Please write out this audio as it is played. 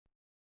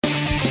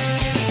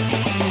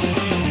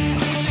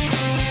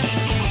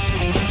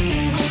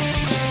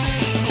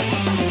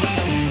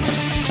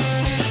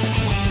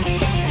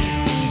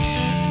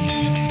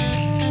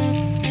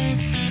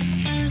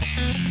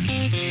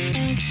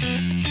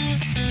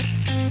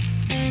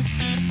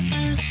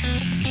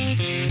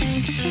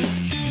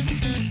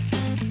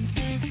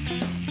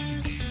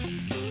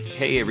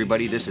Hey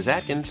everybody, this is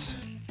Atkins.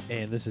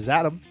 And this is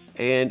Adam.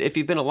 And if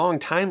you've been a long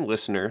time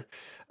listener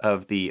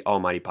of the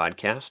Almighty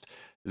Podcast,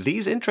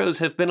 these intros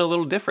have been a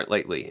little different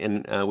lately,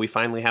 and we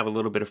finally have a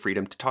little bit of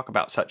freedom to talk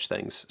about such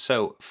things.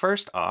 So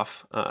first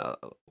off,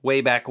 way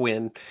back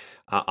when,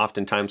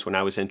 oftentimes when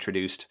I was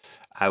introduced,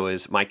 I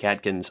was Mike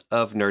Adkins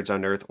of Nerds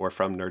on Earth or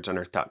from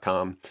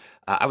nerdsonearth.com.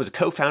 I was a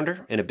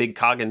co-founder and a big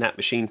cog in that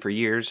machine for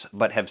years,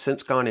 but have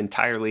since gone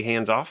entirely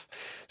hands-off.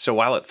 So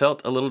while it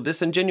felt a little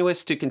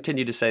disingenuous to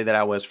continue to say that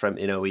I was from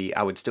NOE,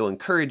 I would still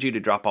encourage you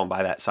to drop on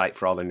by that site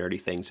for all the nerdy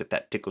things if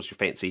that tickles your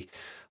fancy.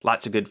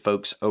 Lots of good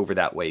folks over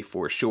that way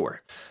for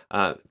sure.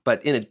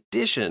 But in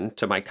addition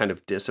to my kind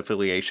of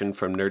disaffiliation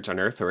from Nerds on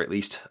Earth, or at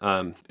least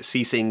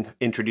ceasing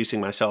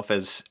introducing myself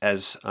as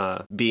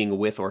being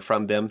with or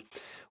from them,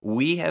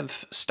 we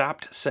have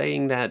stopped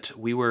saying that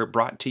we were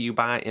brought to you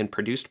by and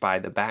produced by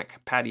the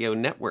Back Patio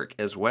Network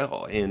as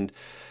well. And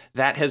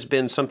that has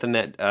been something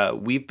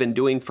that we've been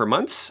doing for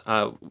months,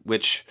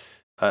 which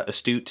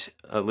astute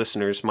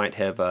listeners might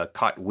have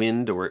caught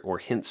wind or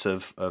hints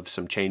of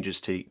some changes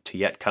to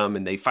yet come.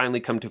 And they finally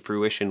come to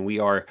fruition. We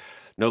are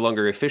no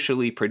longer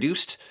officially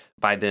produced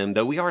by them,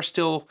 though we are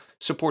still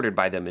supported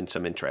by them in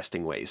some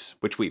interesting ways,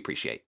 which we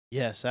appreciate.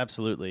 Yes,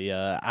 absolutely.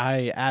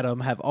 I, Adam,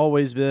 have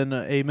always been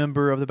a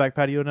member of the Back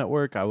Patio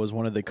Network. I was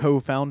one of the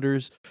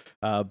co-founders,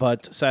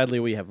 but sadly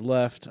we have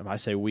left. I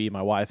say we,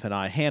 my wife and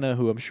I, Hannah,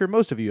 who I'm sure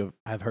most of you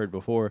have heard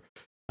before.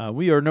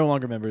 We are no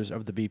longer members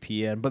of the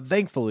BPN, but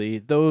thankfully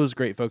those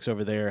great folks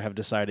over there have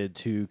decided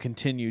to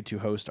continue to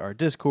host our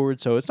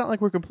Discord, so it's not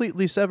like we're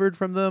completely severed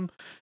from them.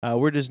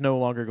 We're just no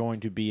longer going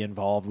to be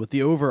involved with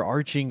the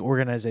overarching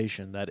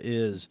organization that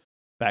is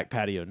Back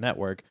Patio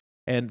Network.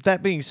 And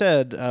that being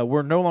said,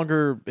 we're no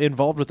longer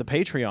involved with the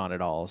Patreon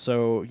at all.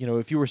 So,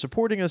 if you were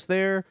supporting us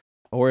there,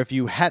 or if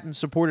you hadn't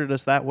supported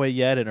us that way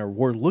yet and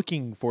were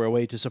looking for a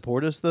way to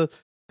support us, the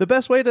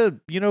best way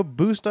to,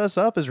 boost us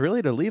up is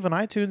really to leave an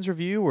iTunes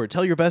review or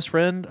tell your best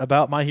friend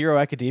about My Hero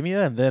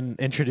Academia and then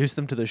introduce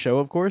them to the show,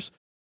 of course.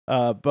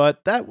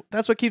 But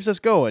that's what keeps us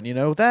going,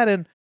 that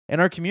and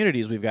our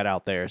communities we've got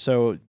out there.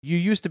 So you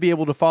used to be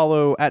able to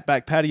follow at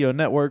Back Patio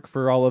Network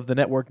for all of the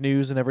network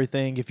news and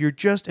everything. If you're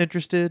just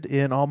interested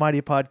in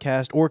Almighty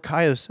Podcast or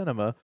Kaio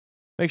Cinema,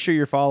 make sure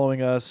you're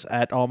following us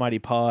at Almighty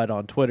Pod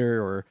on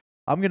Twitter, or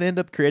I'm going to end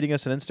up creating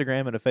us an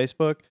Instagram and a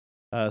Facebook.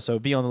 So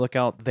be on the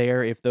lookout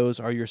there if those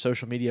are your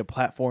social media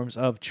platforms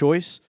of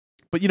choice.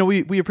 But,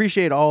 we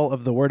appreciate all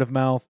of the word of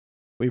mouth.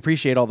 We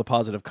appreciate all the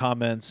positive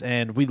comments,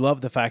 and we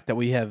love the fact that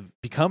we have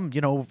become,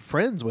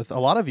 friends with a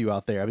lot of you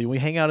out there. I mean, we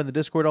hang out in the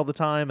Discord all the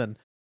time, and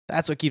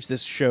that's what keeps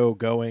this show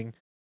going.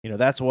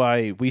 That's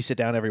why we sit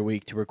down every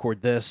week to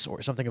record this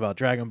or something about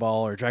Dragon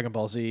Ball or Dragon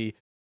Ball Z.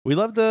 We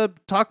love to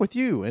talk with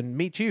you and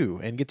meet you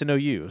and get to know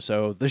you.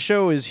 So the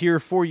show is here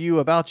for you,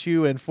 about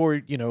you, and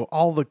for,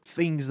 all the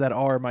things that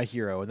are My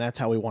Hero, and that's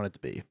how we want it to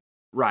be.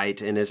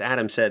 Right, and as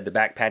Adam said, the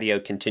Back Patio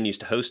continues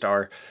to host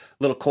our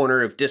little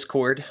corner of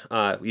Discord.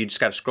 You just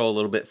got to scroll a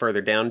little bit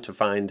further down to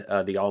find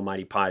the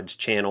Almighty Pods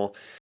channel.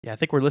 Yeah, I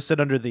think we're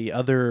listed under the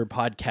other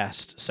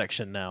podcast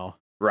section now.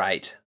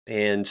 Right,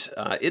 and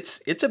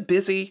it's a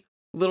busy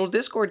little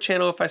Discord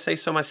channel, if I say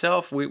so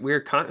myself.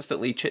 We're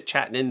constantly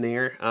chit-chatting in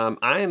there.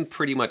 I am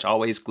pretty much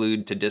always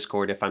glued to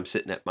Discord if I'm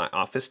sitting at my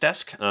office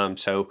desk,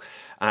 so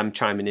I'm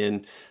chiming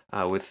in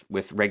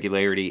with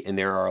regularity, and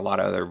there are a lot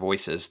of other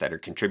voices that are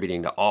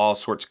contributing to all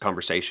sorts of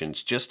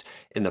conversations. Just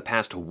in the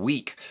past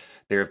week,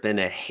 there have been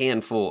a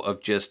handful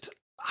of just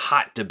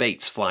hot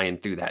debates flying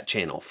through that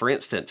channel. For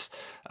instance,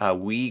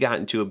 we got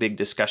into a big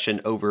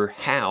discussion over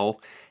how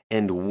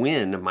and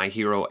when My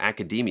Hero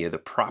Academia, the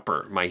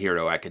proper My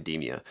Hero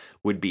Academia,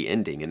 would be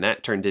ending. And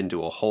that turned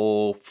into a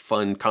whole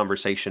fun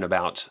conversation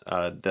about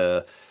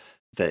the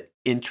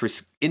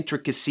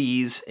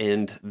intricacies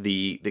and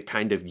the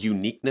kind of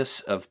uniqueness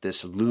of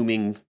this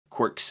looming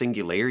Quark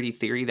singularity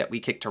theory that we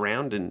kicked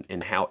around,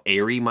 and how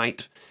Eri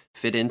might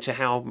fit into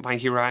how My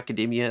Hero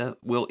Academia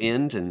will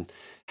end, and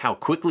how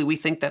quickly we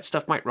think that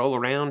stuff might roll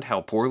around,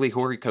 how poorly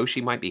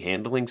Horikoshi might be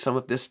handling some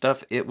of this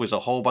stuff. It was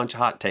a whole bunch of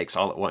hot takes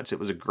all at once. It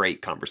was a great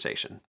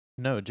conversation.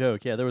 No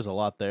joke. Yeah, there was a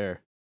lot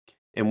there.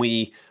 And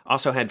we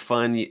also had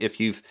fun. If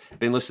you've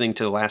been listening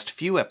to the last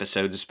few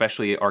episodes,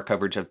 especially our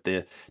coverage of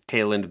the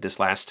tail end of this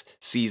last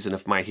season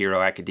of My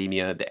Hero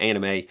Academia, the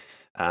anime,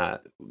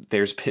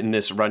 there's been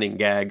this running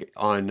gag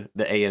on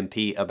the AMP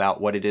about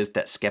what it is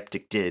that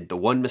Skeptic did, the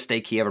one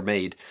mistake he ever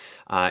made.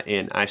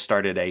 And I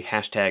started a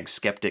hashtag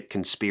Skeptic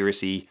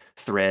conspiracy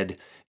thread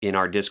in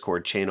our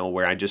Discord channel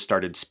where I just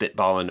started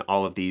spitballing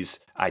all of these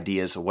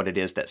ideas of what it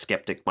is that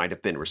Skeptic might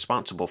have been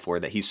responsible for,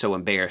 that he's so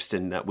embarrassed,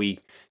 and that we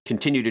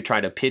continue to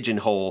try to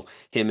pigeonhole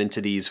him into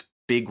these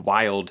big,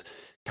 wild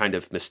kind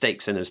of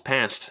mistakes in his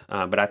past.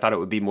 But I thought it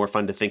would be more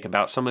fun to think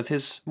about some of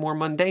his more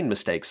mundane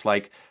mistakes,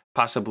 like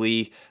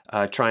possibly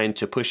trying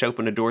to push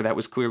open a door that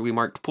was clearly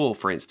marked pull,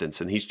 for instance,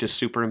 and he's just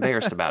super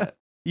embarrassed about it.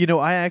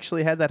 I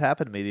actually had that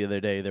happen to me the other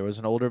day. There was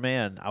an older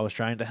man. I was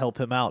trying to help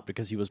him out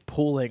because he was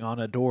pulling on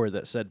a door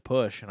that said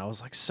push. And I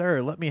was like,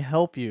 sir, let me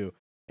help you.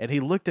 And he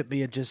looked at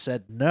me and just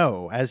said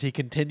no as he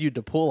continued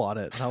to pull on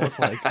it. And I was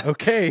like,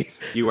 okay.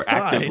 You were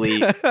fine.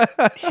 actively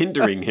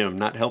hindering him,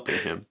 not helping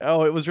him.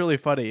 Oh, it was really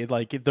funny.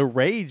 Like the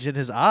rage in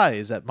his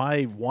eyes at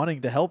my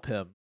wanting to help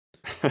him.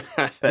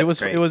 It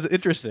was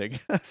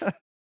interesting.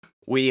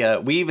 We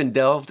even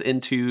delved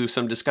into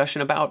some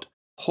discussion about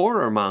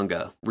horror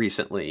manga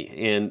recently,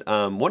 and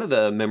one of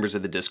the members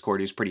of the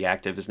Discord who's pretty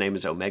active, his name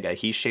is Omega,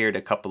 he shared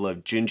a couple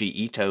of Junji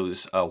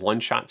Ito's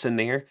one-shots in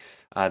there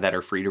that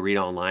are free to read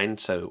online,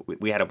 so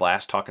we had a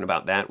blast talking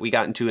about that. We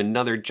got into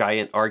another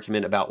giant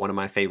argument about one of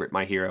my favorite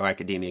My Hero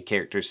Academia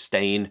characters,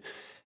 Stain,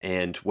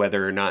 and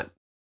whether or not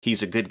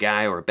he's a good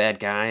guy or a bad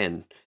guy,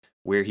 and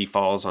where he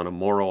falls on a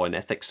moral and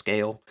ethics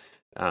scale,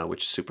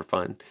 which is super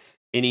fun.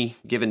 Any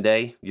given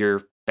day,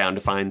 you're bound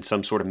to find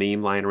some sort of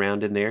meme lying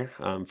around in there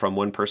from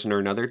one person or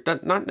another.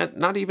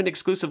 Not even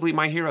exclusively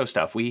My Hero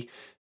stuff. We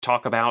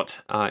talk about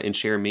and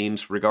share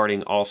memes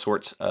regarding all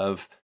sorts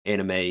of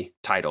anime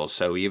titles.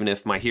 So even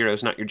if My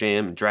Hero's not your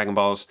jam and Dragon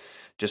Ball's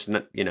just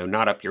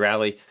not up your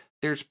alley,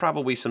 there's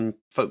probably some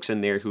folks in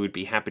there who would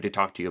be happy to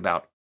talk to you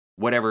about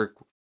whatever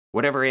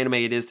anime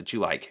it is that you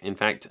like. In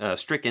fact,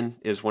 Stricken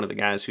is one of the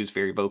guys who's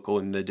very vocal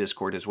in the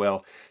Discord as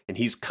well, and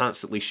he's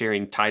constantly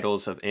sharing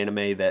titles of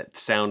anime that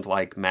sound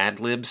like Mad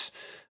Libs.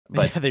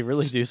 But yeah, they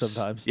really do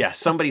sometimes. Yeah,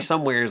 somebody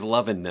somewhere is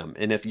loving them.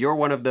 And if you're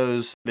one of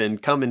those, then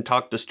come and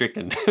talk to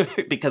Stricken.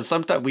 Because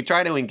sometimes we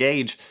try to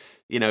engage,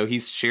 he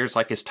shares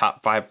like his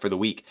top 5 for the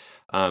week.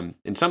 And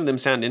some of them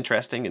sound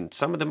interesting, and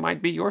some of them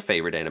might be your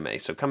favorite anime.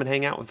 So come and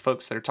hang out with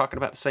folks that are talking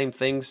about the same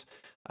things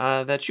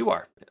that you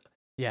are.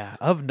 Yeah,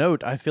 of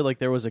note, I feel like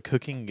there was a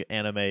cooking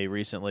anime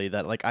recently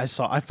that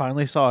I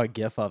finally saw a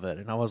GIF of it,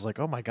 and I was like,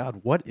 oh my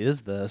god, what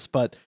is this?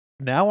 But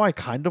now I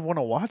kind of want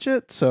to watch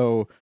it,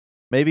 so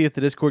maybe if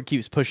the Discord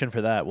keeps pushing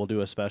for that, we'll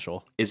do a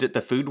special. Is it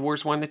the Food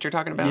Wars one that you're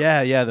talking about?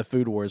 Yeah, the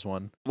Food Wars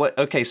one. What?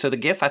 Okay, so the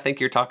GIF I think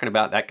you're talking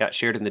about that got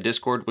shared in the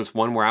Discord was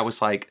one where I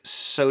was like,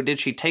 so did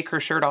she take her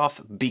shirt off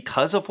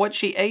because of what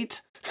she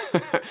ate?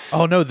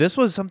 Oh no, this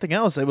was something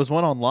else. It was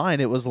one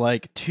online. It was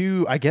like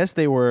I guess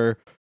they were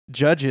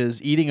judges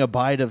eating a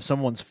bite of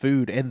someone's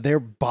food, and their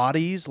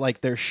bodies,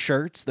 like their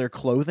shirts, their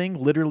clothing,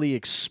 literally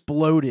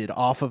exploded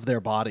off of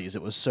their bodies.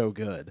 It was so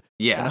good.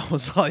 Yeah, and I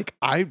was like,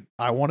 I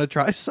want to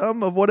try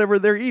some of whatever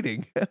they're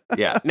eating.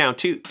 Yeah. Now,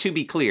 to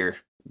be clear,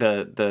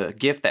 the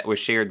GIF that was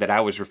shared that I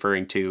was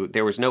referring to,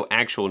 there was no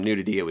actual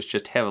nudity. It was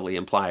just heavily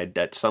implied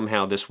that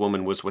somehow this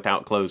woman was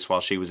without clothes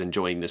while she was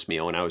enjoying this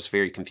meal, and I was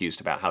very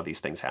confused about how these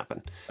things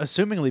happen.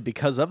 Assumingly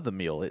because of the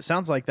meal. It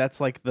sounds like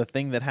that's like the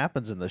thing that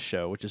happens in this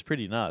show, which is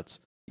pretty nuts.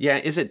 Yeah,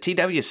 is it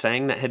TW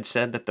Sang that had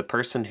said that the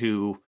person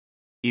who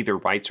either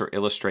writes or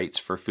illustrates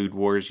for Food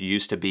Wars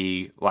used to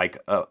be like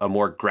a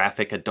more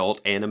graphic adult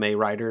anime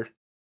writer?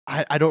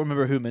 I don't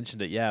remember who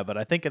mentioned it, yeah, but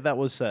I think that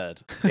was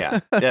said.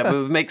 Yeah, it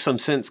would make some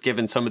sense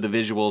given some of the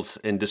visuals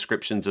and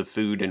descriptions of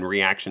food and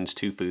reactions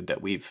to food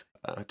that we've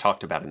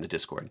talked about in the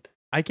Discord.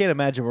 I can't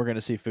imagine we're going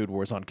to see Food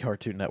Wars on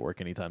Cartoon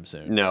Network anytime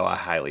soon. No, I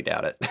highly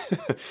doubt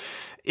it.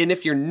 And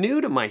if you're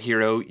new to My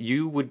Hero,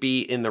 you would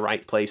be in the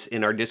right place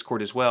in our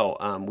Discord as well.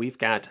 We've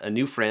got a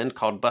new friend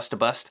called Busta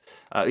Bust.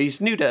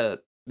 He's new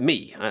to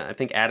me. I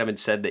think Adam had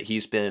said that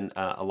he's been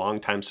a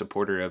longtime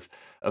supporter of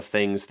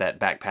things that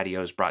Back Patio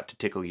has brought to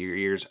tickle your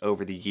ears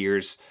over the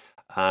years.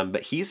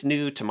 But he's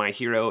new to My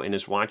Hero and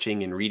is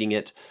watching and reading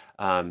it.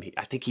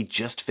 I think he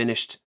just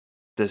finished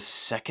the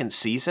second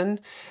season.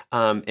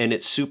 And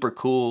it's super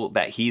cool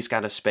that he's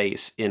got a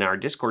space in our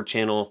Discord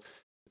channel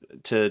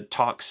to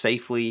talk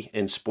safely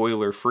and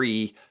spoiler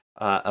free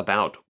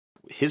about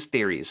his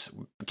theories,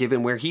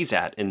 given where he's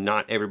at, and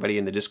not everybody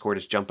in the Discord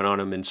is jumping on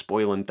him and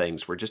spoiling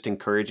things. We're just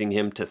encouraging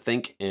him to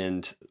think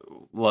and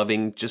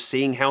loving just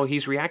seeing how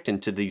he's reacting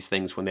to these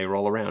things when they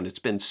roll around. It's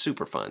been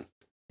super fun.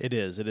 It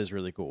is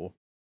really cool.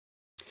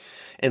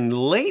 And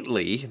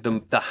lately,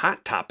 the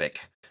hot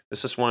topic,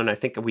 this is one I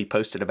think we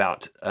posted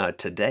about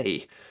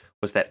today,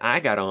 was that I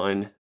got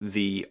on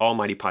the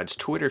Almighty Pod's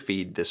Twitter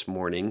feed this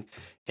morning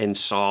and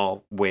saw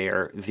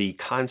where the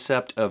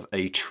concept of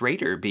a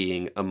traitor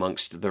being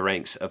amongst the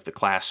ranks of the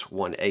Class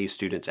 1A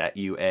students at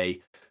UA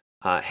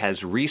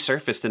has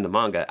resurfaced in the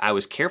manga. I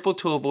was careful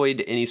to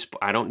avoid any...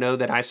 I don't know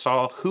that I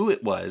saw who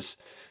it was,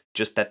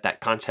 just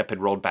that concept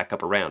had rolled back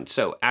up around.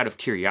 So out of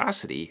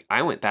curiosity,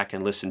 I went back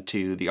and listened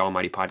to the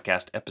Almighty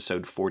Podcast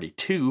episode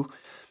 42,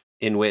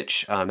 in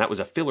which that was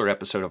a filler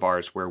episode of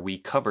ours where we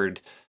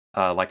covered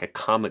like a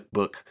comic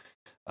book,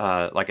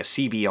 like a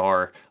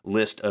CBR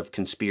list of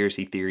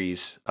conspiracy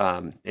theories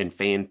and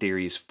fan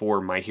theories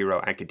for My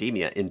Hero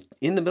Academia. And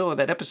in the middle of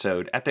that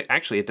episode, at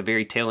the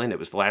very tail end, it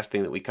was the last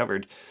thing that we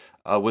covered,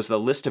 was the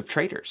list of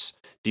traitors.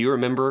 Do you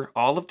remember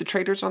all of the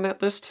traitors on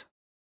that list?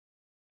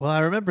 Well, I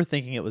remember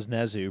thinking it was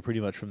Nezu pretty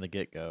much from the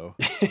get-go.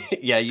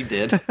 Yeah, you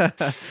did.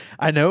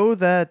 I know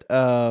that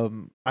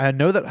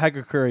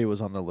Hagakure was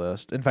on the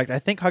list. In fact, I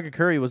think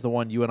Hagakure was the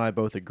one you and I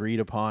both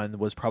agreed upon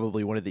was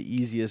probably one of the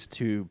easiest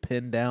to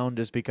pin down,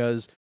 just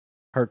because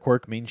her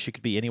quirk means she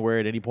could be anywhere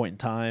at any point in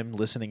time,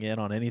 listening in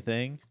on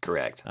anything.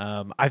 Correct.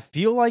 I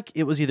feel like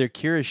it was either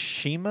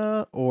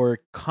Kirishima or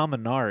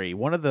Kaminari,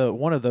 one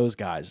of those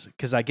guys,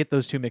 because I get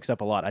those two mixed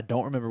up a lot. I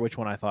don't remember which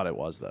one I thought it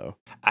was though.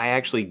 I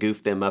actually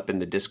goofed them up in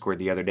the Discord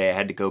the other day. I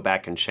had to go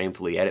back and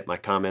shamefully edit my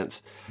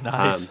comments.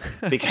 Nice.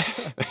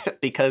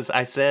 Because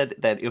I said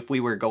that if we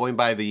were going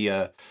by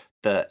the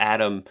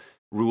Adam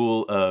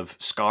rule of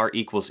Scar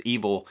equals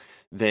evil,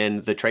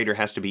 then the traitor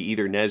has to be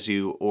either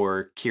Nezu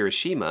or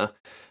Kirishima,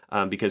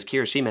 because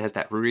Kirishima has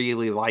that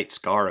really light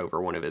scar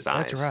over one of his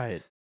eyes. That's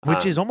right.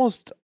 Which is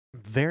almost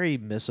very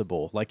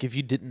missable. Like if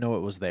you didn't know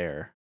it was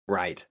there.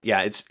 Right.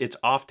 Yeah, it's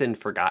often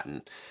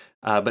forgotten.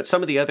 But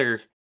some of the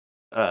other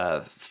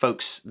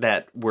folks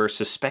that were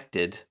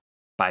suspected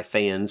by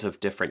fans of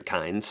different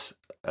kinds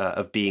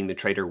of being the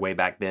traitor way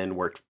back then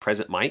were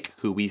Present Mike,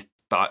 who we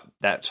thought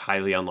that's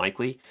highly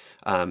unlikely.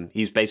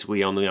 He's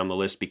basically only on the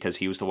list because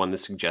he was the one that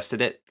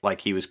suggested it.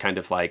 Like he was kind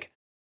of like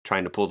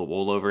trying to pull the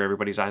wool over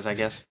everybody's eyes, I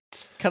guess.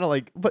 Kind of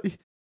like, but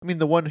I mean,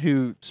 the one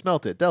who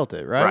smelt it, dealt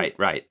it, right?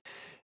 Right.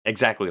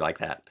 Exactly like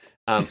that.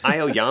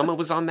 Aoyama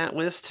was on that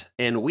list,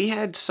 and we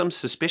had some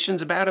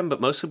suspicions about him,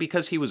 but mostly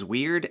because he was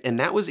weird, and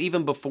that was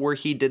even before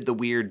he did the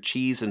weird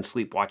cheese and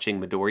sleepwatching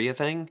Midoriya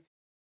thing,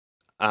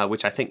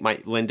 which I think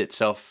might lend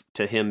itself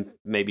to him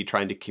maybe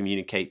trying to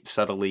communicate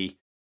subtly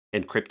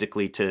and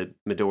cryptically to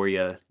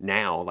Midoriya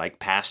now, like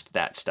past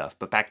that stuff.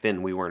 But back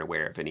then, we weren't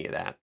aware of any of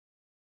that.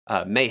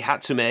 Mei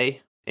Hatsume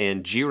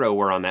and Jiro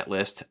were on that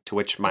list, to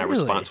which my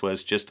response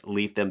was just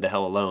leave them the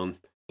hell alone.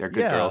 They're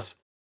good girls.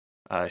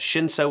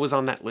 Shinso was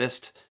on that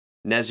list.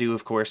 Nezu,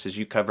 of course, as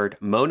you covered.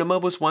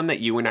 Monoma was one that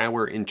you and I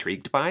were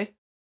intrigued by.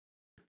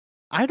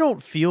 I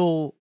don't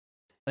feel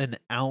an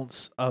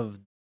ounce of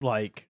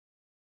like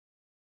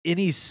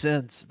any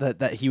sense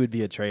that he would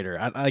be a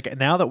traitor. Like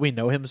now that we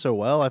know him so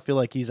well, I feel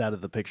like he's out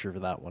of the picture for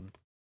that one.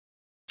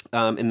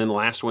 And then the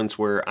last ones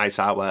were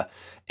Aizawa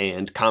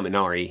and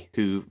Kaminari,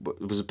 who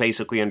was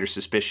basically under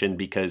suspicion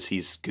because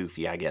he's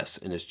goofy, I guess,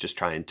 and is just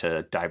trying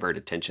to divert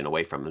attention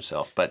away from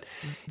himself. But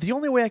the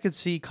only way I could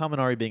see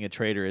Kaminari being a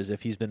traitor is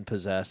if he's been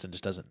possessed and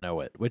just doesn't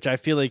know it, which I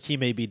feel like he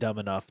may be dumb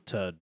enough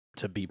to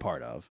be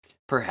part of.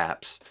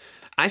 Perhaps.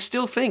 I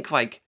still think,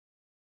 like,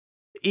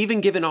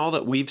 even given all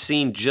that we've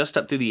seen just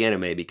up through the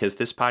anime, because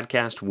this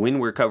podcast, when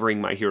we're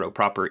covering My Hero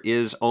proper,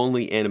 is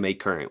only anime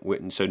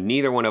current. So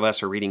neither one of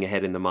us are reading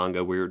ahead in the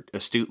manga. We're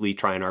astutely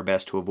trying our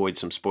best to avoid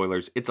some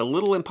spoilers. It's a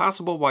little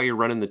impossible while you're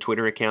running the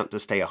Twitter account to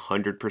stay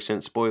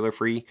 100% spoiler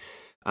free.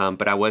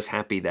 But I was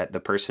happy that the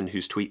person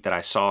whose tweet that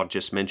I saw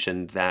just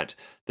mentioned that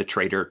the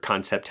traitor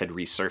concept had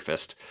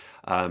resurfaced.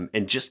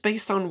 And just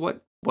based on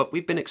what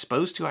we've been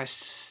exposed to, I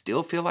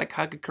still feel like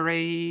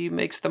Hagakure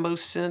makes the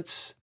most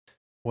sense.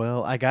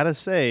 Well, I gotta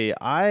say,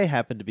 I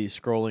happen to be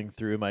scrolling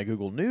through my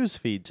Google News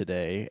feed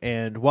today,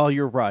 and while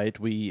you're right,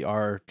 we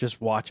are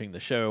just watching the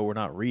show, we're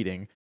not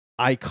reading,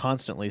 I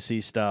constantly see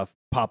stuff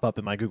pop up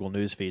in my Google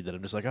News feed that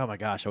I'm just like, oh my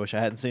gosh, I wish I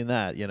hadn't seen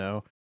that, you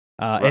know?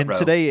 And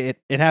today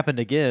it happened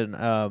again.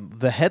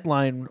 The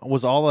headline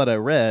was all that I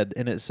read,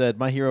 and it said,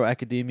 My Hero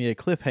Academia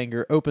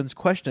cliffhanger opens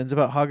questions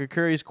about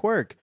Hagakure's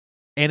quirk.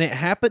 And it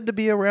happened to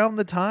be around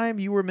the time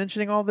you were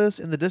mentioning all this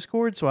in the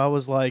Discord, so I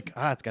was like,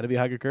 it's got to be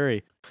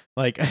Hagakure.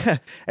 Like,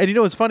 and you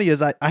know what's funny is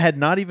I had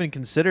not even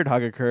considered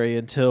Hagakure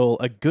until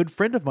a good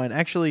friend of mine,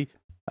 actually,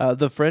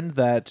 the friend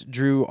that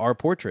drew our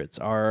portraits,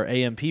 our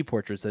AMP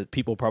portraits that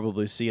people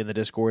probably see in the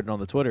Discord and on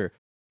the Twitter,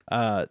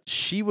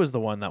 she was the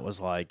one that was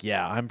like,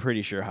 yeah, I'm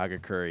pretty sure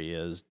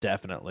Hagakure is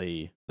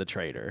definitely the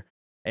traitor.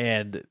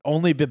 And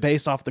only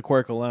based off the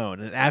quirk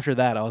alone. And after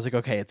that, I was like,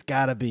 okay, it's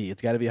gotta be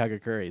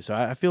Hagakure. So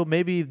I feel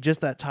maybe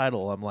just that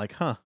title, I'm like,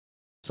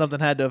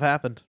 something had to have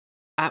happened.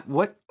 But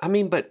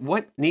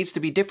what needs to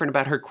be different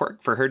about her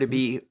quirk for her to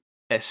be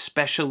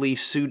especially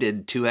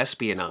suited to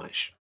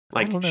espionage?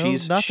 Like she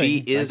is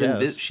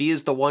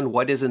the one.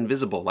 What is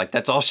invisible? Like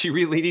that's all she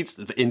really needs.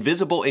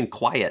 Invisible and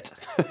quiet.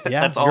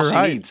 Yeah, that's all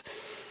she needs.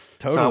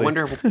 Totally. So I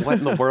wonder what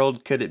in the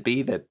world could it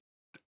be that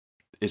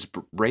is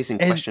raising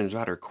questions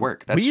about her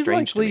quirk. That's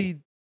strange to me. We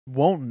likely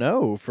won't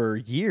know for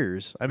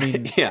years. I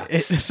mean, yeah.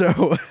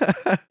 So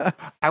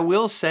I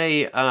will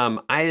say, I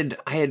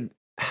had,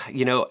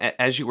 you know,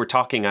 as you were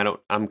talking, I'm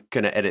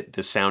going to edit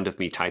the sound of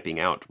me typing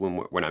out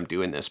when I'm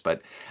doing this,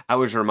 but I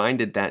was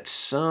reminded that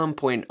some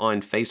point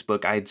on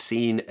Facebook, I had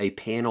seen a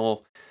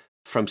panel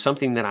from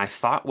something that I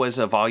thought was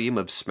a volume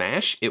of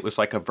Smash. It was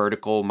like a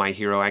vertical My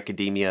Hero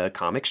Academia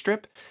comic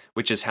strip,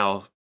 which is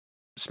how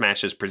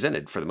Smash is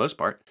presented for the most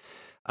part.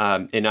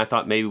 And I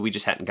thought maybe we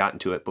just hadn't gotten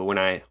to it. But when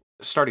I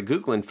started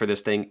Googling for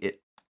this thing,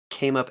 it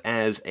came up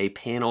as a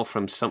panel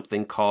from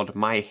something called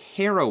My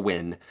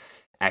Heroine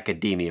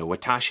Academia,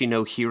 Watashi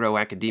no Hero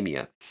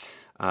Academia,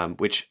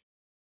 which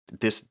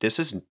this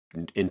is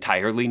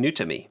entirely new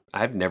to me.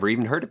 I've never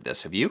even heard of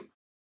this. Have you?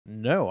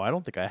 No, I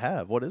don't think I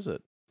have. What is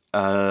it?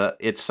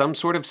 It's some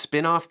sort of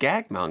spin-off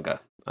gag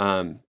manga.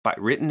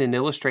 Written and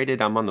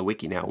illustrated, I'm on the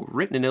wiki now,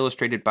 written and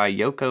illustrated by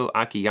Yoko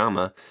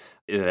Akiyama.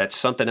 that's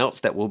something else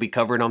that we'll be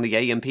covering on the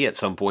AMP at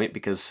some point,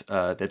 because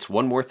that's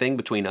one more thing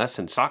between us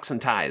and socks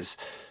and ties.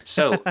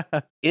 So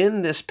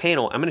in this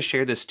panel, I'm going to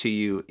share this to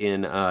you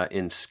in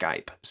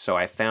Skype. So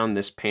I found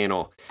this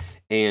panel,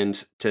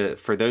 and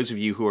for those of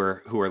you who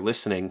are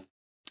listening,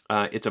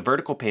 it's a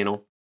vertical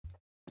panel,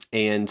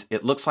 and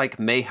it looks like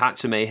Mei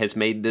Hatsume has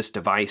made this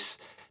device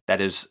that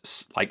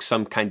is like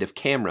some kind of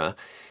camera.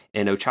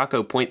 And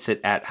Ochako points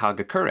it at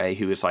Hagakure,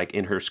 who is like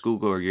in her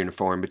schoolgirl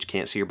uniform, but you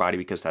can't see her body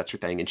because that's her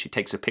thing. And she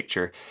takes a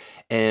picture.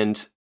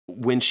 And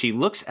when she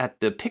looks at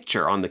the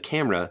picture on the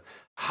camera,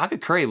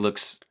 Hagakure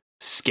looks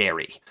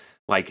scary.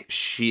 Like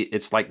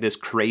it's like this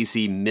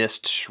crazy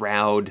mist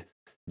shroud,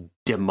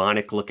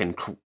 demonic looking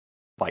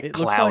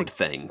cloud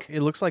thing.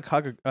 It looks like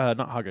not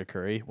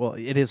Hagakure. Well,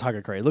 it is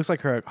Hagakure. It looks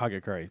like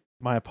Hagakure.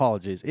 My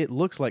apologies. It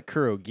looks like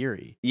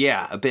Kurogiri.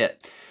 Yeah, a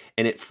bit.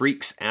 And it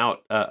freaks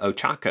out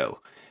Ochako.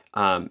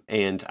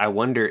 And I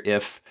wonder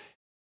if,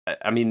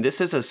 I mean,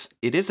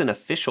 it is an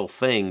official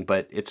thing,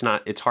 but it's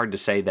not. It's hard to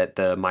say that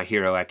the My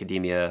Hero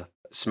Academia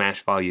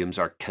Smash volumes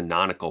are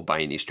canonical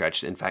by any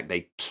stretch. In fact,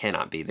 they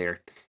cannot be.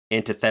 They're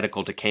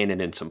antithetical to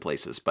canon in some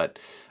places. But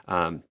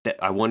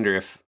I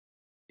wonder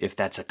if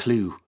that's a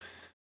clue.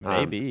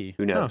 Maybe.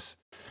 Who knows?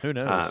 Huh. Who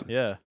knows?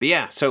 Yeah. But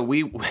yeah, so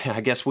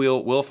I guess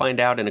we'll find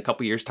out in a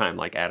couple years' time,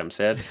 like Adam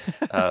said,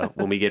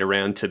 when we get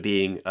around to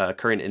being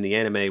current in the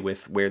anime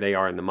with where they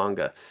are in the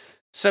manga.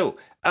 So,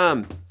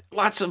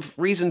 lots of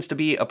reasons to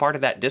be a part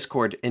of that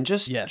Discord, and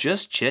just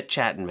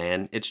chit-chatting,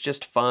 man. It's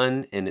just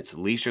fun, and it's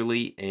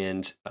leisurely,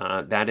 and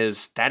that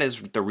is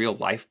the real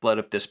lifeblood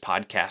of this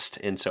podcast.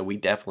 And so we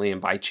definitely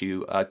invite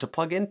you to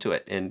plug into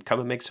it and come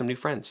and make some new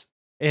friends.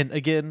 And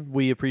again,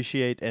 we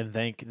appreciate and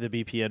thank the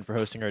BPN for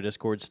hosting our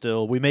Discord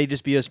still. We may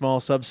just be a small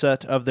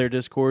subset of their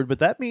Discord, but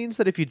that means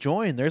that if you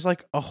join, there's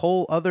like a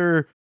whole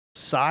other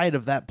side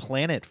of that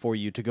planet for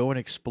you to go and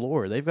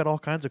explore. They've got all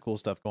kinds of cool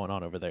stuff going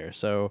on over there.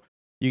 So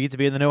you get to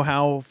be in the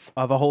know-how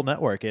of a whole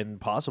network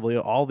and possibly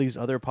all these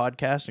other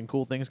podcasts and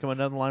cool things coming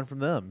down the line from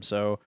them.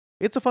 So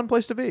it's a fun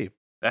place to be.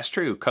 That's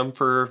true. Come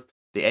for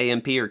the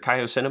AMP or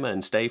Kaio Cinema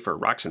and stay for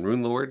Rocks and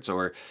Rune Lords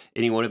or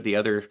any one of the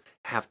other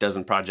half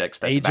dozen projects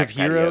that Age the of Back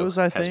Heroes,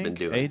 Patio I has think. been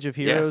doing. Age of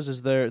Heroes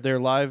is their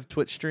live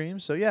Twitch stream.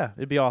 So yeah,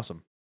 it'd be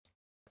awesome.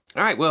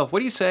 All right. Well, what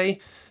do you say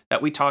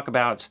that we talk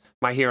about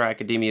My Hero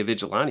Academia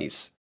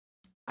Vigilantes?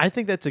 I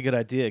think that's a good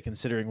idea,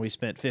 considering we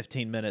spent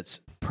 15 minutes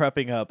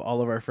prepping up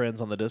all of our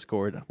friends on the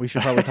Discord. We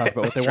should probably talk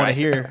about what they want to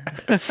hear.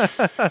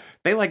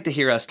 They like to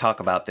hear us talk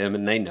about them,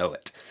 and they know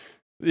it.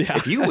 Yeah.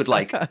 If you would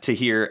like to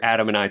hear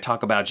Adam and I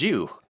talk about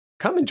you,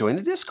 come and join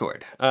the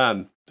Discord.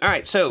 All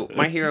right, so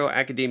My Hero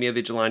Academia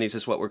Vigilantes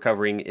is what we're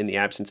covering in the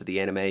absence of the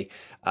anime.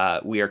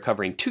 We are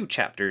covering 2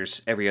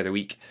 chapters every other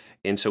week,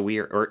 and so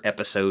or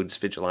episodes.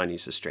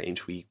 Vigilantes is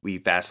strange. We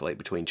vacillate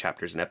between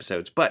chapters and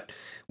episodes, but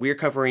we are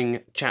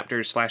covering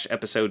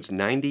chapters/episodes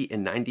 90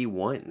 and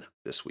 91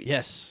 this week.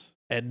 Yes,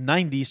 and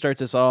 90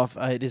 starts us off.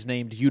 It is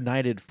named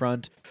United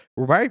Front.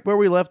 We're right where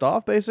we left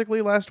off,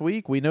 basically, last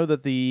week. We know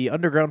that the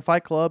Underground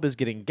Fight Club is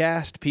getting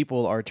gassed.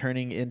 People are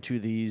turning into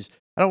these,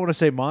 I don't want to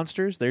say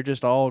monsters, they're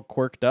just all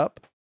quirked up.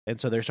 And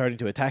so they're starting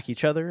to attack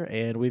each other.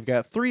 And we've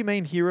got 3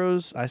 main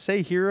heroes. I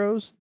say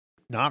heroes,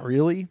 not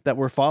really, that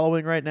we're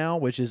following right now,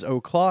 which is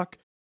O'Clock.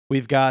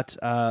 We've got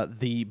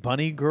the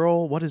bunny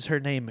girl. What is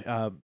her name?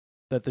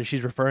 That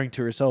she's referring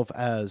to herself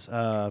as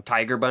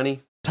Tiger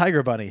Bunny.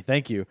 Tiger Bunny.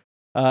 Thank you.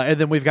 And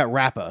then we've got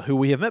Rappa, who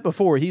we have met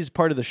before. He's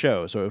part of the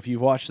show. So if you've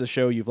watched the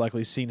show, you've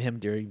likely seen him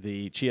during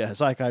the Chiya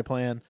Hasaikai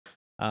plan.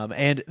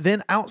 And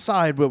then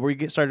outside, where we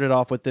get started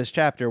off with this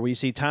chapter, we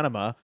see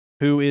Tanama,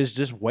 who is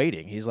just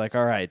waiting. He's like,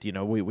 all right,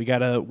 we got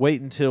to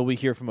wait until we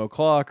hear from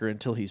O'Clock or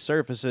until he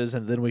surfaces,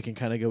 and then we can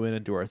kind of go in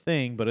and do our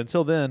thing. But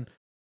until then,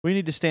 we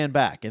need to stand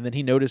back. And then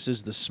he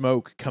notices the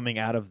smoke coming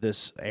out of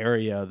this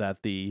area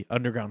that the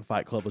Underground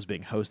Fight Club was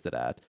being hosted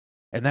at.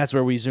 And that's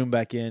where we zoom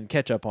back in,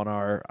 catch up on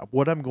our,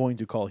 what I'm going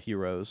to call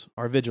heroes,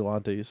 our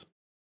vigilantes.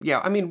 Yeah,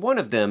 I mean, one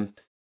of them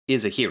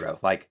is a hero,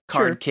 like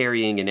card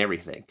carrying and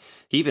everything.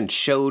 He even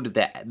showed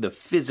the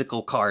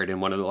physical card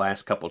in one of the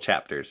last couple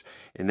chapters,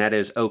 and that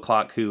is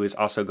O'Clock, who is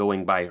also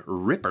going by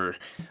Ripper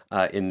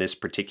in this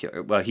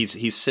particular. Well,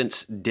 he's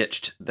since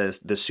ditched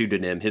the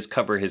pseudonym. His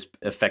cover has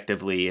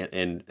effectively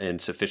and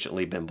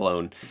sufficiently been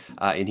blown,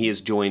 and he is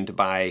joined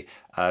by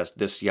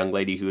this young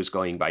lady who is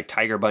going by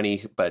Tiger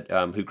Bunny, but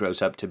who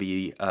grows up to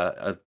be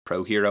a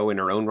pro hero in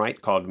her own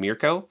right, called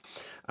Mirko.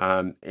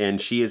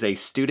 And she is a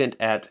student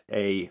at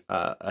a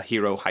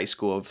hero high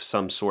school of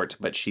some sort,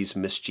 but she's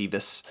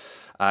mischievous.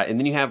 And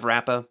then you have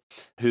Rappa,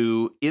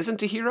 who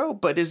isn't a hero,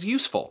 but is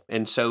useful.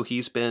 And so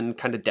he's been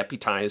kind of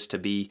deputized to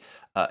be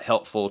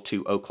helpful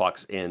to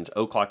O'Clock's ends.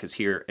 O'Clock is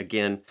here,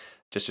 again,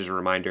 just as a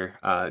reminder,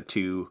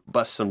 to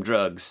bust some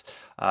drugs.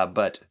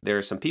 But there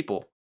are some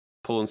people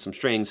pulling some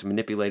strings,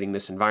 manipulating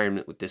this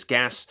environment with this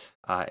gas.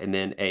 And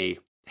then a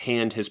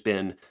hand has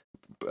been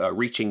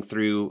reaching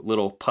through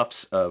little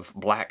puffs of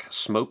black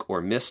smoke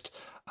or mist,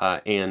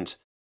 and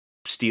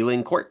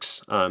stealing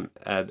quirks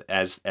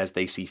as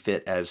they see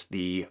fit, as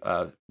the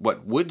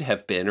what would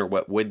have been or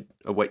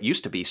what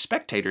used to be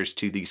spectators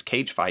to these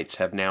cage fights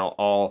have now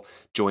all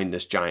joined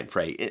this giant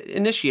fray,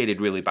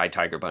 initiated really by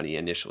Tiger Bunny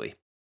initially.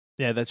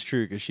 Yeah, that's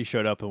true, because she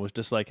showed up and was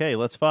just like, hey,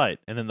 let's fight.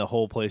 And then the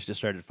whole place just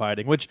started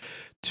fighting, which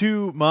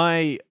to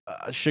my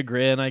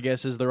chagrin, I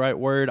guess is the right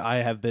word, I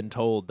have been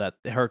told that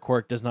her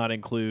quirk does not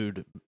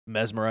include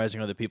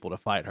mesmerizing other people to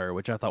fight her,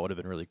 which I thought would have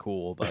been really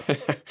cool,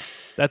 but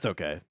that's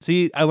okay.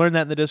 See, I learned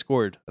that in the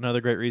Discord.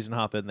 Another great reason to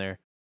hop in there.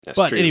 That's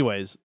but true.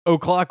 anyways,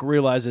 O'Clock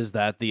realizes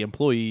that the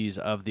employees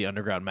of the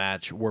underground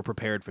match were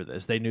prepared for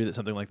this. They knew that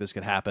something like this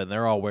could happen.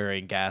 They're all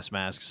wearing gas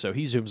masks, so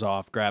he zooms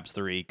off, grabs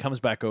 3, comes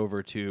back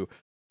over to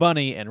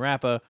Bunny and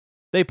Rappa.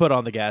 They put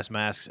on the gas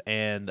masks,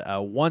 and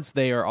once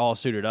they are all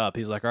suited up,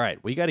 he's like, all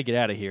right, we got to get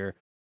out of here.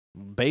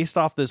 Based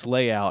off this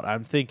layout,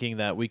 I'm thinking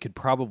that we could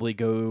probably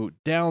go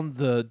down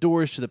the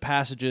doors to the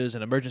passages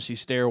and emergency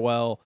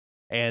stairwell,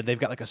 and they've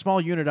got like a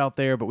small unit out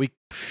there, but we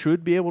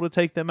should be able to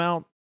take them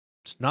out.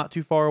 It's not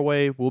too far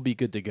away. We'll be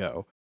good to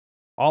go.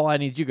 All I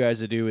need you guys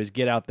to do is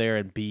get out there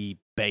and be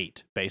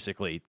bait,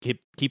 basically.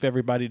 Keep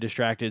everybody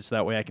distracted so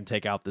that way I can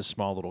take out this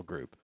small little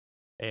group.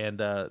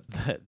 And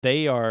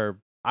they are,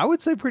 I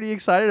would say, pretty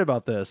excited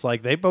about this.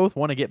 Like, they both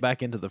want to get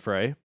back into the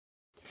fray.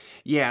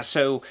 Yeah,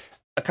 so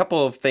a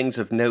couple of things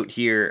of note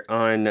here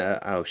on,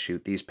 oh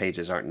shoot, these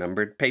pages aren't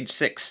numbered. Page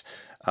 6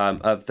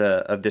 of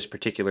this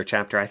particular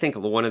chapter. I think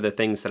one of the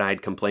things that I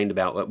had complained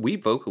about, what we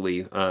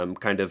vocally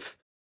kind of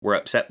were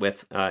upset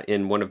with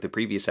in one of the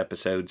previous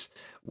episodes,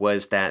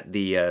 was that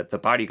the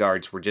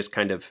bodyguards were just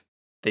kind of,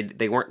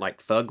 they weren't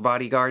like thug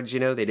bodyguards, you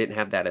know? They didn't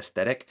have that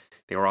aesthetic.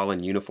 They were all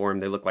in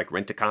uniform. They looked like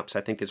rent-a-cops,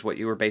 I think is what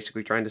you were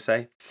basically trying to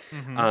say.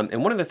 Mm-hmm.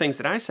 And one of the things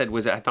that I said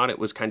was I thought it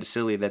was kind of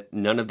silly that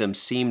none of them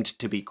seemed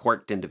to be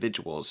quirked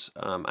individuals.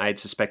 I had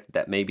suspected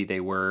that maybe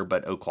they were,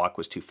 but O'Clock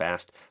was too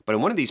fast. But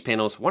in one of these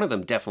panels, one of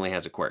them definitely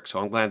has a quirk,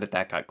 so I'm glad that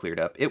that got cleared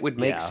up. It would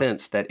make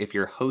sense that if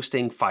you're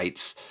hosting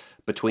fights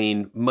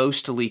between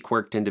mostly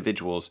quirked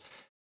individuals,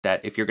 that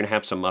if you're going to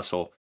have some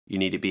muscle, you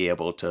need to be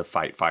able to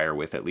fight fire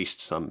with at least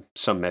some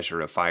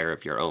measure of fire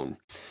of your own.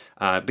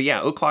 But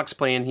yeah, O'Clock's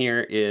plan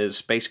here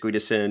is basically to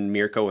send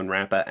Mirko and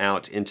Rappa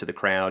out into the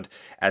crowd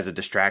as a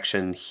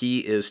distraction. He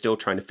is still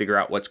trying to figure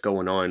out what's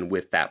going on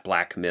with that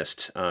black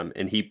mist.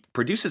 And he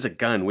produces a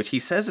gun, which he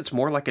says it's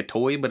more like a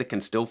toy, but it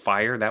can still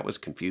fire. That was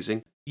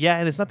confusing. Yeah,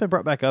 and it's not been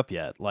brought back up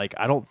yet. Like,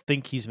 I don't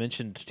think he's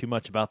mentioned too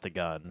much about the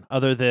gun,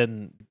 other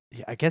than,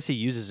 I guess he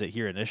uses it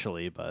here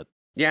initially, but...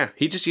 Yeah,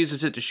 he just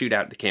uses it to shoot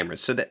out the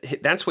cameras. So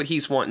that's what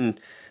he's wanting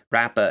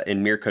Rappa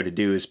and Mirko to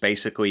do, is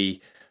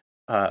basically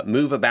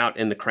move about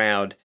in the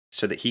crowd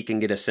so that he can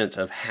get a sense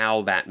of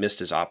how that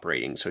mist is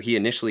operating. So he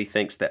initially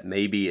thinks that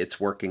maybe it's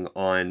working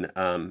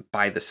on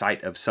by the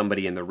sight of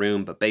somebody in the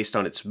room, but based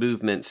on its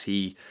movements,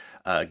 he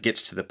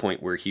gets to the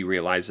point where he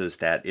realizes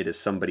that it is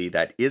somebody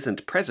that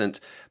isn't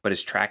present, but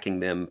is tracking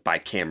them by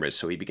cameras.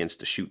 So he begins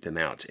to shoot them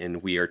out,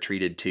 and we are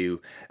treated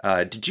to...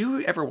 did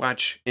you ever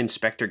watch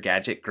Inspector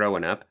Gadget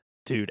growing up?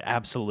 Dude,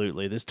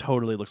 absolutely. This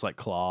totally looks like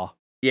Claw.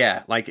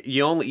 Yeah, like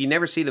you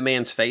never see the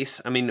man's face.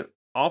 I mean,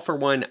 all for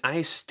one,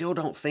 I still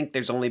don't think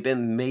there's only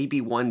been maybe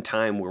one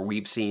time where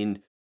we've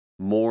seen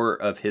more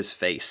of his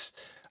face,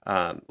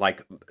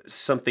 like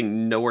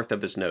something north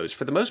of his nose.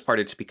 For the most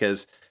part, it's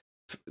because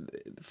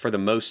for the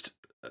most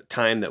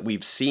time that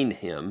we've seen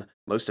him,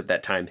 most of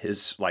that time,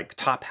 his like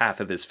top half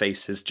of his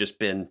face has just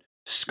been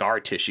scar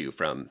tissue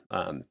from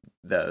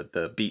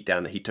the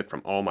beatdown that he took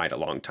from All Might a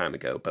long time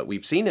ago. But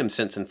we've seen him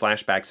since in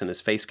flashbacks, and his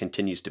face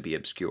continues to be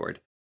obscured.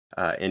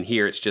 And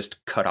here it's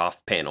just cut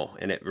off panel,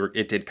 and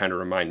it did kind of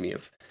remind me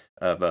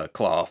of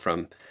Claw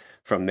from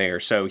there.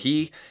 So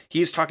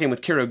he's talking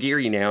with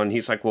Kirogiri now, and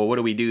he's like, well, what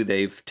do we do?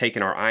 They've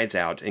taken our eyes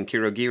out. And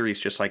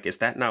Kirogiri's just like, is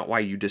that not why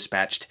you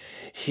dispatched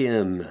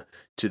him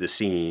to the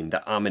scene?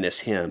 The ominous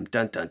him.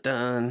 Dun, dun,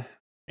 dun.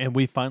 And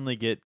we finally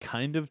get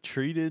kind of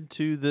treated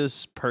to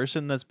this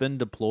person that's been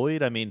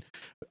deployed. I mean,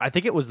 I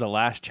think it was the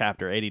last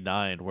chapter,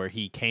 89, where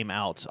he came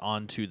out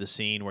onto the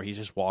scene where he's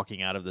just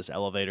walking out of this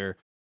elevator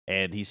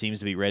and he seems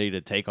to be ready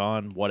to take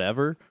on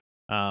whatever.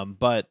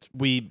 But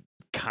we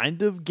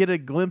kind of get a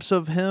glimpse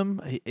of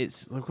him.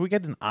 It's like we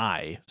get an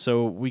eye,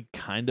 so we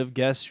kind of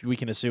guess, we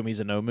can assume he's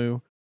a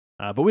Nomu.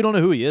 But we don't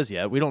know who he is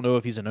yet. We don't know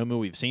if he's a Nomu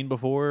we've seen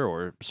before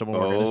or someone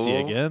we're going to see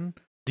again.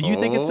 Do you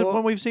think it's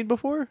one we've seen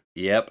before?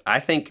 Yep.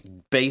 I think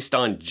based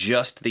on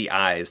just the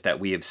eyes that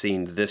we have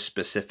seen this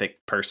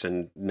specific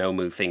person,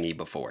 Nomu thingy,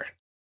 before.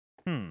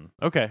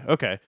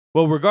 Okay.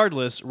 Well,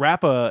 regardless,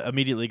 Rappa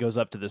immediately goes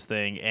up to this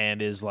thing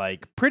and is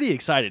like pretty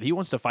excited. He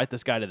wants to fight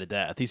this guy to the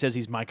death. He says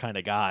he's my kind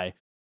of guy.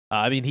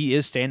 I mean, he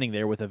is standing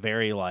there with a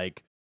very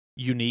like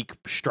unique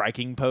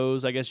striking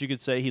pose, I guess you could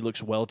say. He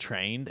looks well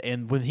trained,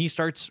 and when he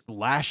starts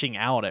lashing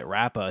out at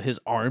Rappa, his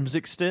arms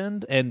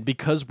extend, and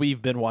because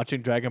we've been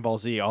watching Dragon Ball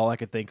Z, all I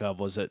could think of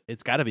was that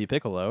it's got to be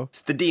Piccolo.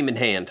 It's the demon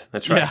hand.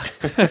 That's right.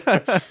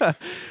 Yeah.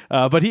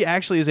 But he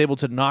actually is able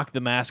to knock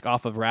the mask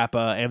off of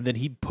Rappa, and then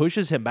he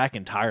pushes him back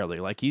entirely.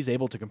 Like, he's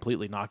able to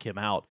completely knock him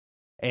out.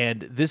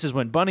 And this is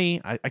when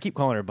Bunny, I keep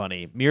calling her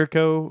Bunny,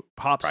 Mirko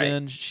pops Right.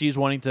 in. She's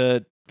wanting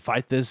to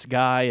fight this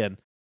guy, and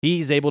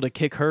he's able to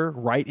kick her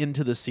right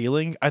into the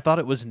ceiling. I thought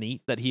it was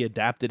neat that he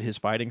adapted his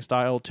fighting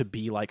style to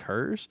be like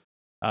hers.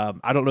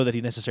 I don't know that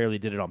he necessarily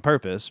did it on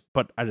purpose,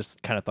 but I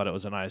just kind of thought it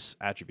was a nice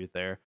attribute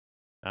there.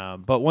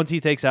 But once he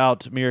takes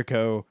out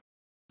Mirko,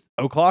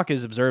 O'Clock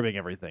is observing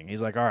everything.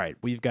 He's like, all right,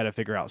 we've got to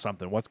figure out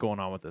something. What's going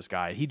on with this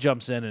guy? He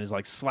jumps in and is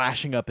like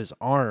slashing up his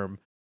arm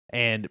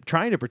and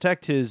trying to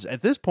protect his,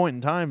 at this point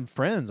in time,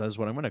 friends, is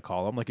what I'm going to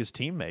call them, like his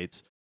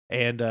teammates.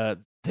 And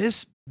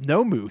this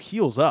Nomu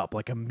heals up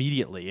like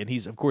immediately. And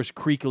he's, of course,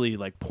 creakily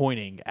like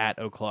pointing at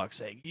O'Clock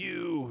saying,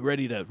 you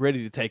ready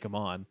to take him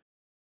on.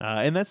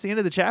 And that's the end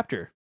of the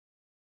chapter.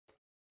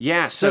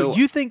 Yeah, So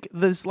you think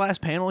this last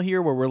panel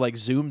here where we're like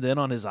zoomed in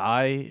on his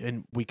eye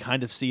and we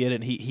kind of see it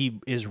and he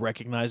is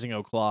recognizing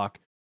O'Clock,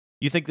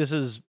 you think this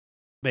is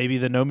maybe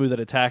the Nomu that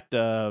attacked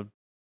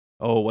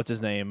what's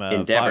his name?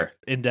 Endeavor.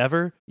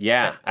 Endeavor?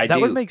 Yeah, I that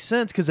do. would make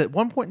sense because at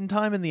one point in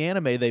time in the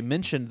anime they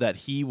mentioned that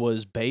he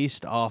was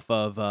based off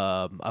of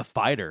a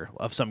fighter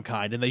of some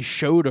kind and they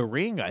showed a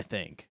ring, I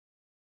think.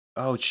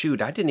 Oh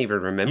shoot, I didn't even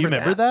remember You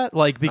remember that?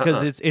 Like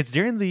because Uh-uh. it's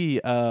during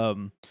the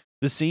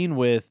scene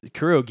with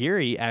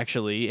Kurogiri,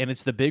 actually, and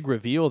it's the big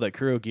reveal that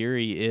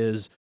Kurogiri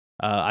is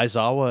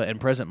Aizawa and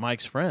Present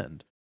Mike's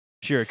friend,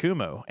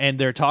 Shirakumo. And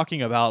they're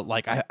talking about,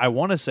 like, I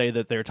want to say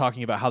that they're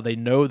talking about how they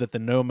know that the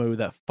Nomu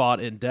that fought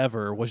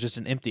Endeavor was just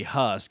an empty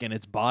husk and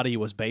its body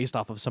was based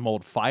off of some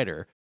old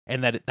fighter.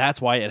 And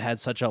that's why it had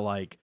such a,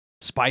 like,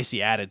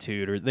 spicy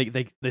attitude, or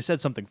they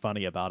said something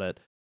funny about it.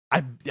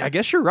 I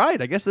guess you're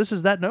right. I guess this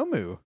is that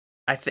Nomu.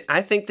 I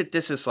think that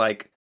this is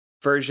like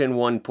version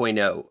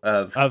 1.0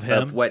 Of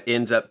him? of what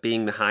ends up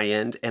being the high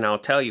end, and I'll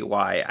tell you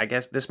why. I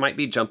guess this might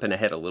be jumping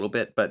ahead a little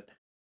bit, but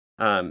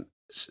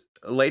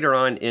later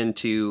on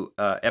into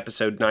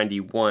episode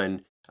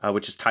 91,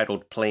 which is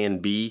titled Plan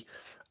B,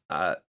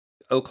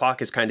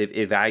 O'Clock is kind of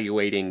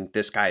evaluating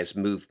this guy's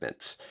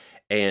movements.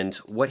 And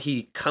what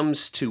he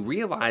comes to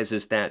realize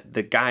is that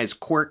the guy's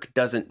quirk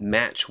doesn't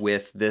match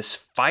with this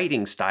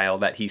fighting style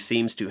that he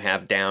seems to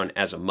have down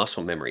as a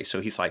muscle memory. So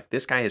he's like,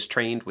 this guy is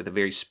trained with a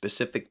very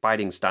specific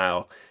fighting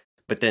style,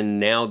 but then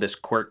now this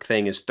quirk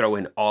thing is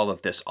throwing all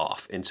of this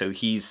off. And so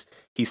he's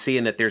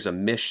seeing that there's a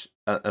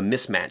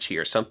mismatch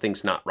here.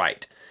 Something's not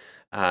right.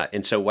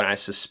 And so what I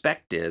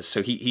suspect is,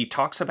 so he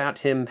talks about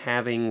him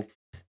having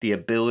the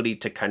ability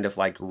to kind of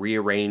like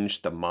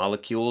rearrange the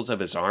molecules of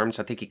his arms.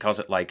 I think he calls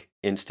it like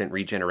instant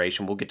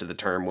regeneration. We'll get to the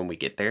term when we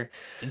get there.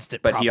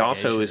 Instant But he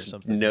propagation also or is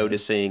something,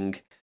 noticing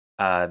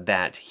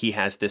that he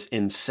has this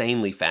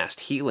insanely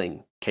fast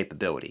healing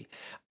capability.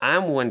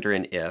 I'm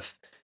wondering if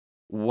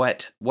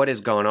what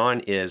has gone on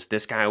is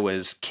this guy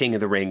was king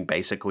of the ring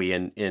basically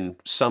in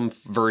some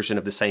version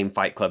of the same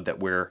Fight Club that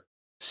we're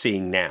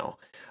seeing now.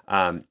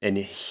 And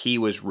he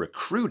was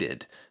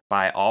recruited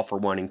by All For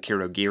One and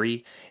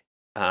Kurogiri.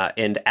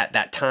 And at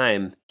that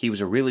time, he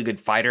was a really good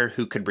fighter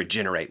who could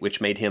regenerate,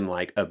 which made him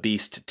like a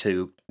beast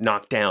to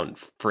knock down,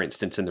 for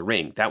instance, in the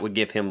ring. That would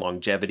give him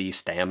longevity,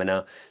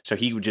 stamina, so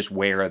he would just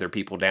wear other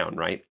people down,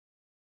 right?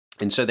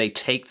 And so they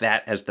take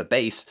that as the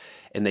base,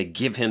 and they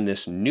give him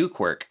this new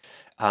quirk,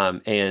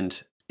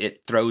 and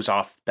it throws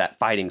off that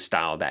fighting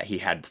style that he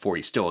had before.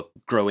 He's still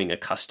growing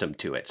accustomed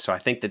to it. So I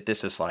think that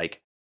this is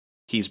like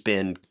he's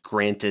been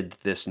granted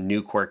this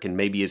new quirk, and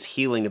maybe his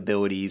healing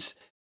abilities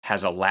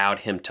has allowed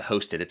him to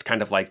host it. It's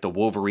kind of like the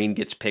Wolverine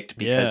gets picked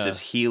because his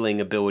healing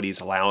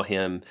abilities allow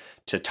him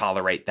to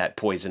tolerate that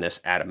poisonous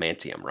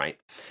adamantium, right?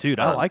 Dude,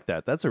 I like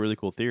that. That's a really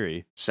cool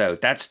theory. So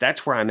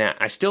that's where I'm at.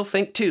 I still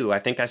think too, I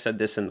think I said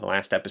this in the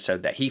last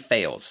episode, that he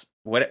fails.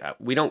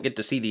 We don't get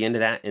to see the end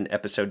of that in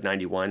episode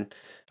 91,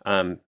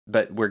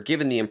 but we're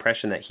given the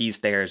impression that he's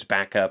there as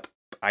backup,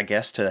 I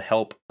guess, to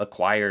help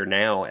acquire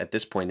now, at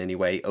this point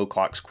anyway,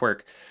 O'Clock's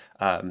quirk.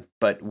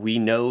 But we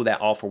know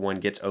that All For One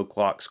gets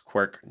O'Clock's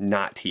quirk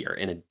not here,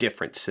 in a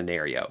different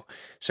scenario.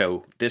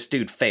 So this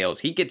dude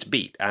fails. He gets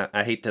beat.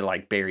 I hate to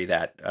like bury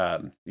that,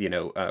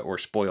 or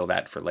spoil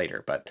that for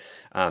later. But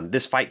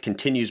this fight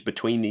continues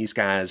between these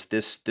guys.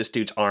 This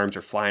dude's arms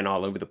are flying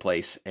all over the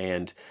place,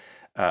 and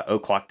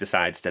O'Clock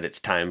decides that it's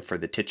time for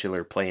the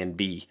titular Plan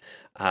B.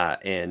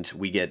 And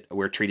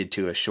we're treated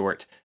to a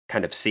short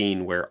kind of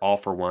scene where All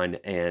For One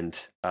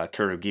and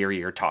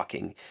Kurogiri are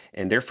talking,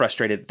 and they're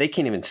frustrated. They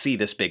can't even see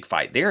this big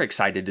fight. They're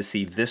excited to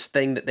see this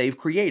thing that they've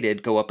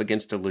created go up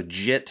against a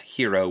legit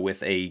hero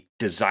with a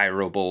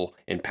desirable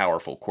and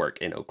powerful quirk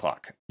in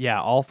O'Clock.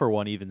 Yeah, All For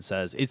One even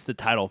says it's the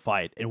title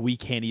fight, and we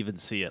can't even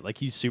see it. Like,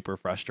 he's super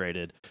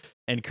frustrated.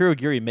 And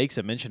Kurogiri makes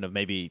a mention of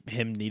maybe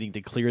him needing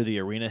to clear the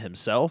arena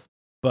himself.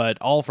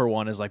 But All For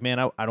One is like, man,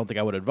 I don't think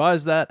I would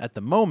advise that at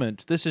the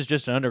moment. This is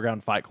just an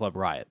underground Fight Club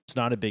riot. It's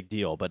not a big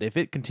deal. But if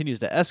it continues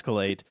to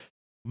escalate,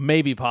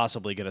 maybe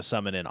possibly going to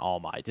summon in All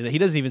Might. He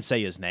doesn't even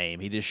say his name.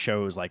 He just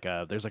shows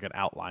there's like an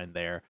outline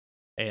there.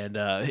 And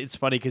it's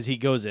funny because he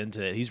goes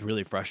into it. He's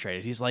really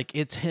frustrated. He's like,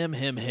 it's him.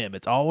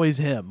 It's always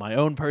him, my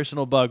own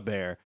personal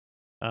bugbear.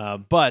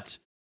 But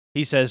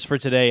he says, for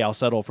today, I'll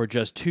settle for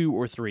just 2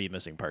 or 3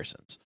 missing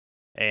persons.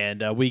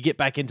 And we get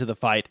back into the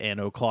fight, and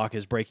O'Clock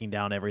is breaking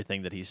down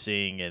everything that he's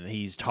seeing, and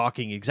he's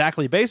talking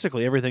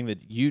basically everything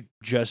that you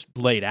just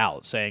laid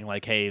out, saying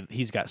like, hey,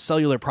 he's got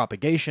cellular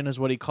propagation is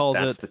what he calls it.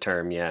 That's the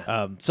term,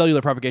 yeah.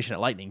 Cellular propagation at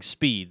lightning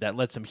speed that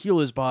lets him heal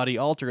his body,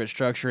 alter its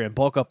structure, and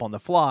bulk up on the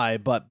fly.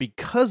 But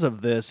because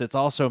of this, it's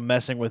also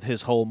messing with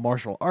his whole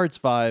martial arts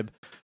vibe.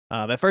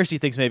 At first, he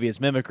thinks maybe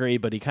it's mimicry,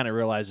 but he kind of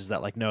realizes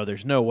that, like, no,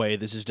 there's no way.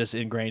 This is just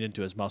ingrained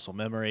into his muscle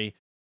memory.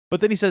 But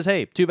then he says,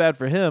 hey, too bad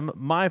for him.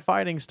 My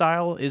fighting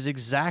style is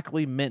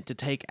exactly meant to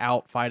take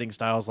out fighting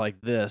styles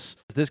like this.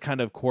 This kind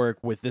of quirk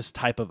with this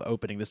type of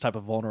opening, this type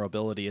of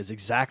vulnerability is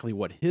exactly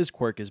what his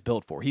quirk is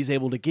built for. He's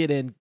able to get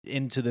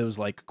into those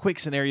like quick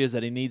scenarios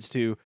that he needs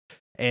to.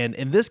 And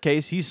in this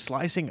case, he's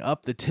slicing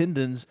up the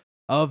tendons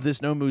of this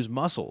Nomu's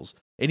muscles.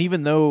 And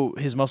even though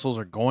his muscles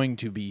are going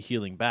to be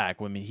healing back,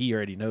 I mean, he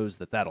already knows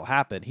that that'll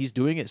happen. He's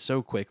doing it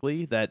so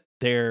quickly that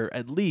they're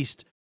at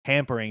least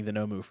hampering the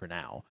Nomu for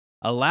now,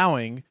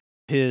 allowing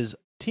his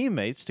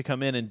teammates to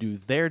come in and do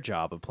their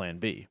job of Plan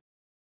B.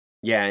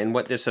 Yeah, and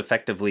what this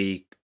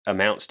effectively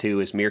amounts to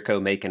is Mirko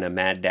making a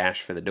mad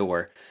dash for the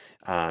door.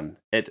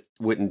 It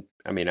wouldn't,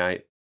 I mean,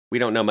 we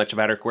don't know much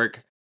about her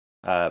quirk,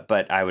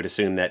 but I would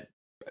assume that,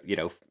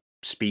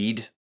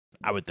 speed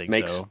I would think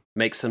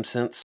makes some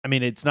sense. I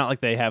mean, it's not like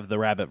they have the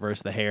rabbit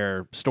versus the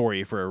hare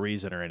story for a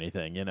reason or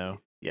anything,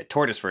 Yeah,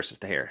 tortoise versus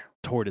the hare.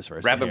 Tortoise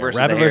versus rabbit the hare.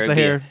 Rabbit versus the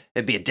hare.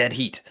 It'd be a dead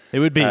heat. It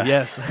would be,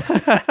 yes.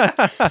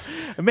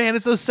 Man,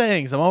 it's those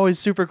sayings. I'm always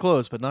super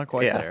close, but not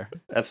quite there.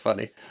 That's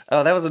funny.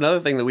 Oh, that was another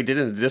thing that we did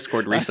in the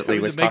Discord recently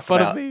was make talk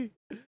fun about. Of me?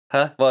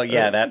 Huh? Well,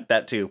 yeah,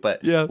 that too.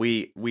 But yeah.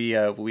 we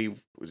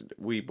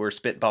were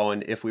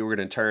spitballing if we were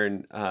going to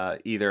turn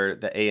either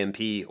the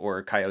AMP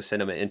or Kaio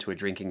Cinema into a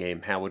drinking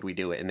game. How would we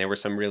do it? And there were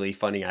some really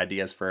funny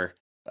ideas for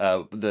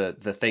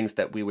the things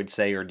that we would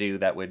say or do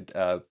that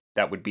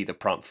would be the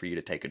prompt for you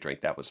to take a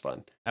drink. That was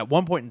fun. At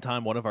one point in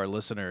time, one of our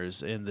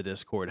listeners in the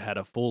Discord had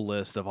a full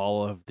list of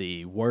all of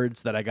the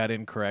words that I got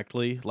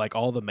incorrectly, like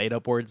all the made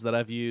up words that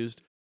I've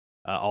used,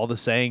 all the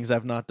sayings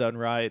I've not done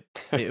right.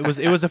 It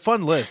was a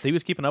fun list. He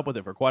was keeping up with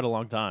it for quite a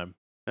long time.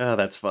 Oh,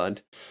 that's fun.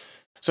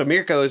 So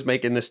Mirko is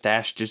making this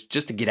dash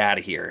just to get out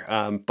of here.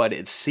 But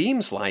it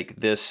seems like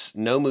this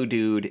Nomu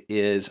dude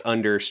is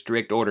under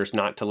strict orders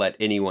not to let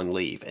anyone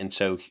leave. And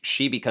so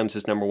she becomes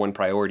his number one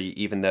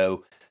priority, even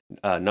though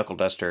Knuckle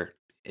Duster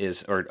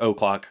or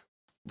O'Clock,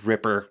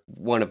 Ripper,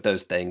 one of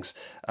those things,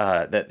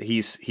 that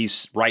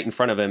he's right in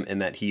front of him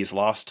and that he's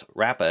lost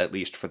Rappa, at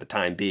least for the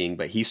time being.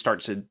 But he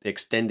starts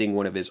extending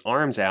one of his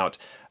arms out,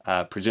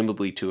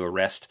 presumably to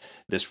arrest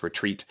this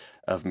retreat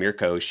of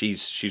Mirko.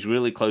 She's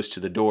really close to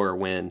the door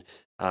when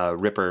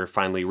Ripper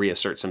finally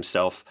reasserts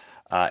himself,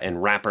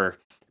 and Rapper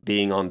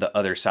being on the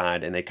other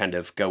side, and they kind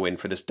of go in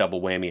for this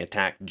double whammy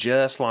attack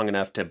just long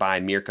enough to buy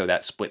Mirko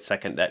that split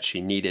second that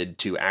she needed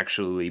to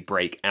actually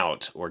break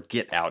out or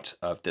get out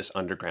of this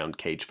underground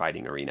cage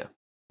fighting arena.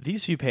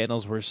 These few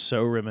panels were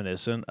so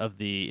reminiscent of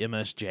the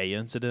MSJ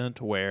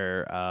incident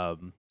where...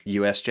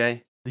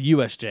 USJ? The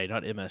USJ,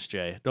 not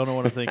MSJ. Don't know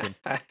what I'm thinking.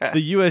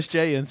 The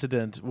USJ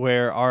incident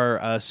where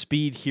our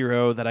speed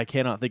hero, that I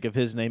cannot think of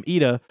his name,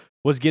 Ida,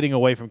 was getting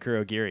away from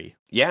Kurogiri.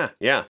 Yeah,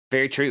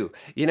 very true.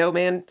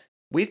 Man,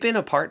 we've been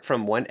apart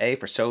from 1A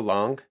for so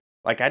long.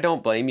 Like, I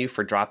don't blame you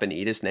for dropping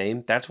Ida's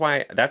name. That's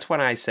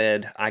when I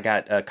said I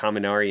got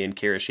Kaminari and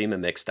Kirishima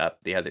mixed up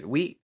the other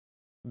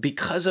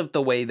because of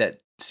the way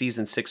that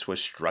season 6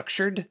 was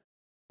structured.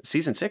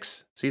 Season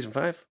 6? Season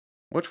 5?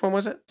 Which one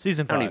was it?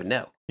 Season 5. I don't even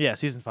know. Yeah,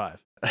 season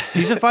 5.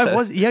 Season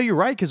 5 you're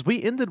right, because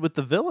we ended with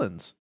the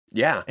villains.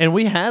 Yeah. And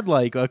we had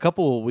like a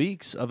couple of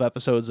weeks of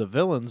episodes of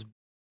villains.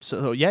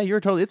 So yeah,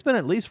 it's been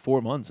at least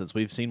 4 months since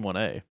we've seen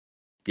 1A.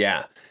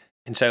 Yeah.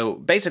 And so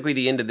basically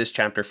the end of this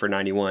chapter for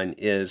 91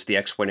 is the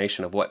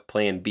explanation of what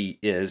Plan B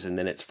is and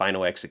then its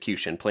final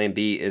execution. Plan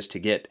B is to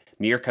get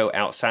Mirko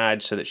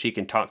outside so that she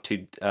can talk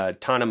to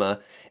Tanama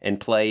and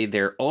play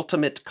their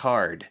ultimate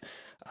card.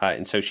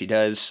 And so she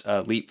does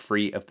leap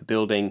free of the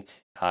building,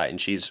 and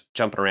she's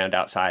jumping around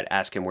outside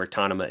asking where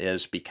Tanama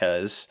is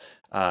because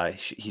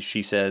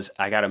she says,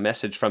 I got a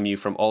message from you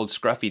from old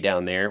Scruffy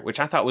down there, which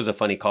I thought was a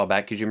funny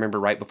callback because you remember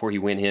right before he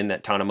went in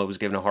that Tanama was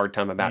giving a hard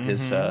time about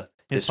his 5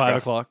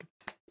 o'clock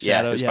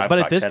shadow. Yeah, but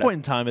at this point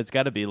in time, it's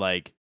got to be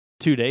like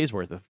 2 days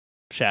worth of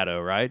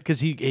shadow, right?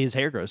 Because his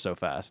hair grows so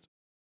fast.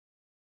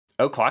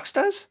 Oh, Clocks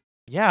does?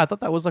 Yeah, I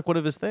thought that was like one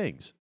of his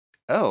things.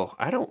 Oh,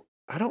 I don't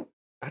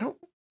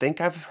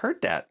think I've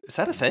heard that. Is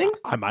that a thing?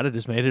 I might have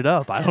just made it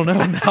up. I don't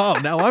know.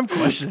 Now I'm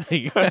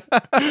questioning.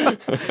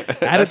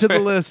 Add it to the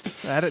list.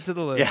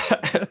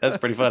 Yeah, that's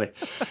pretty funny.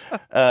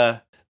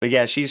 But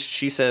yeah, she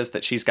says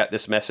that she's got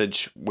this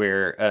message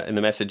where, and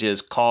the message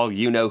is call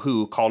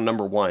call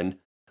number 1.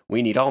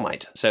 We need All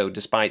Might. So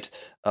despite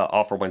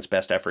All For One's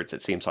best efforts,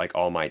 it seems like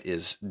All Might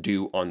is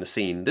due on the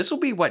scene. This will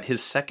be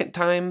his second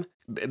time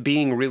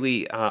being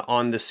really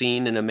on the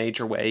scene in a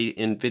major way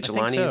in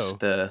Vigilantes.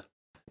 So.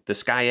 The the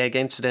Sky Egg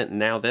incident and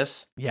now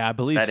this? Yeah, I Is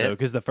believe that so. it?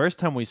 Because the first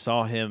time we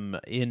saw him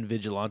in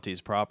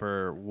Vigilantes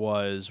proper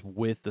was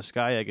with the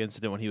Sky Egg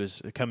incident when he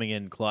was coming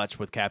in clutch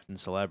with Captain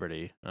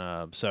Celebrity.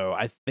 So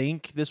I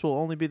think this will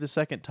only be the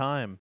second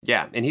time.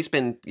 Yeah, and he's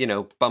been,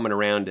 bumming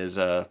around as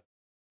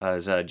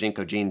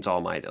Jinko Jean's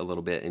All Might a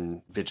little bit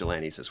in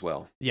Vigilantes as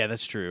well. Yeah,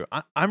 that's true.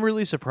 I'm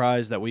really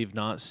surprised that we've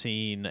not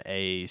seen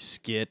a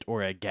skit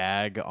or a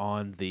gag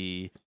on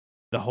the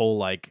whole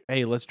like,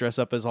 hey, let's dress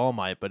up as All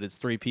Might, but it's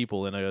three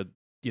people in a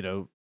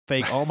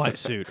fake All Might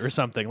suit or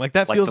something. Like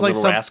that Like feels the like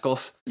Little some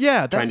Rascals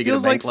yeah, trying that to get a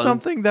feels like bank loan.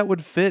 something that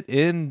would fit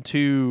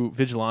into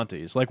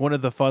Vigilantes, like one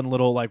of the fun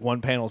little like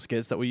one panel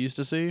skits that we used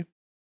to see.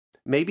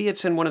 Maybe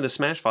it's in one of the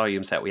Smash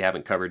volumes that we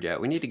haven't covered yet.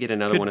 We need to get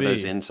another Could one of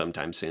those be. in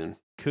sometime soon.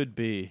 Could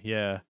be,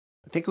 yeah.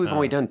 I think we've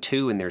only done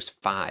 2 and there's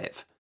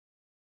 5.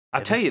 I'll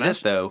Yeah, tell the you this,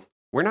 Smash- though.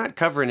 We're not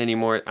covering any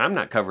more. I'm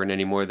not covering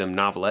any more of them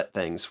novelette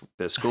things.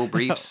 The school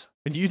briefs.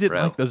 And you didn't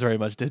Bro. like those very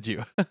much, did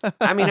you?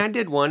 I mean, I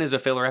did one as a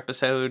filler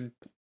episode,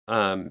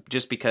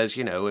 just because,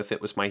 if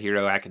it was My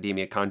Hero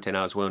Academia content,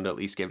 I was willing to at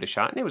least give it a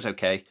shot, and it was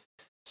okay.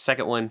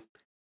 Second one,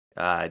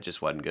 it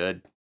just wasn't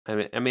good.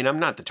 I mean, I'm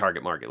not the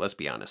target market. Let's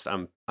be honest.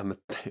 I'm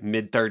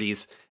mid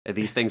 30s.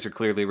 These things are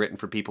clearly written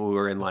for people who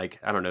are in like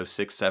I don't know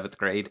 6th, 7th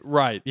grade.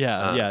 Right,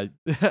 yeah,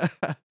 yeah.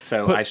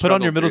 So put I on your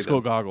struggled middle through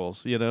school them.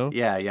 goggles, you know?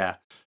 Yeah.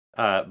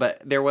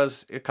 But there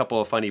was a couple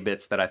of funny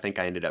bits that I think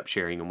I ended up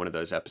sharing in one of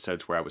those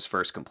episodes where I was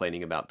first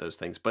complaining about those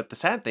things. But the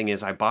sad thing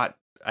is I bought,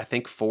 I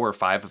think, 4 or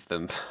 5 of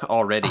them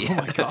already. Oh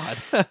my God.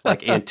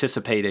 Like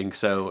anticipating.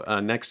 So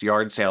next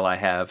yard sale I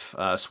have,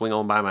 swing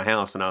on by my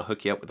house and I'll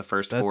hook you up with the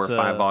first 4 or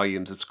 5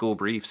 volumes of school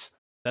briefs.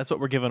 That's what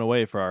we're giving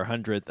away for our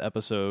 100th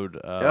episode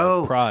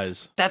Oh.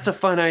 prize. That's a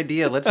fun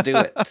idea. Let's do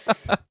it.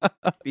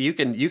 You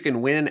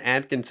can win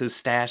Adkins'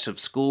 stash of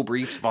school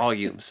briefs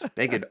volumes.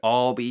 They could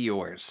all be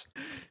yours.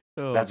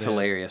 Oh, That's man.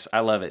 hilarious.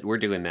 I love it. We're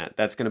doing that.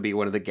 That's going to be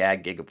one of the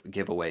gag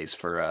giveaways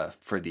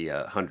for the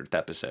 100th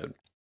episode.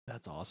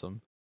 That's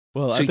awesome.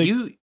 Well, So I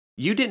think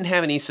you didn't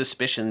have any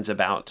suspicions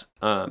about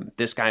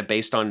this guy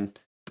based on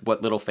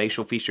what little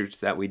facial features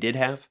that we did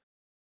have?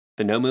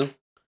 The Nomu?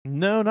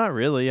 no, not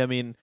really. I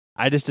mean,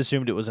 I just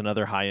assumed it was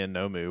another high-end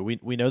Nomu.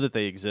 We know that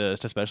they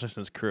exist, especially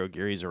since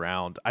Kurogiri's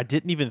around. I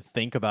didn't even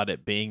think about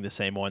it being the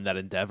same one that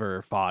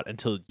Endeavor fought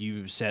until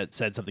you said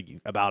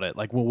something about it,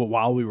 like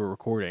while we were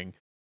recording.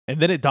 And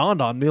then it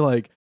dawned on me,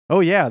 like, oh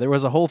yeah, there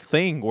was a whole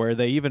thing where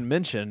they even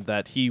mentioned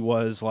that he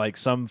was like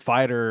some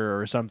fighter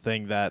or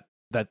something that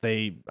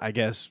they, I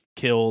guess,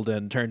 killed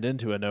and turned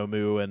into a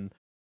Nomu, and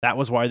that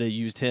was why they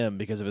used him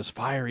because of his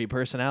fiery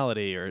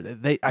personality. Or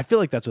I feel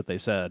like that's what they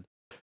said.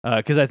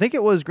 Because I think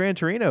it was Gran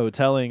Torino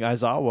telling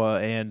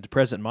Aizawa and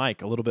President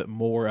Mike a little bit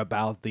more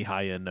about the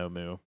high-end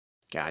Nomu.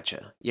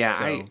 Gotcha. Yeah,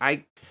 So-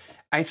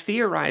 I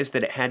theorized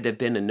that it had to have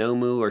been a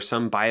Nomu or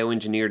some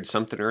bioengineered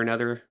something or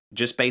another,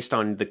 just based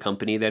on the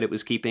company that it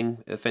was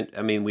keeping.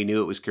 I mean, we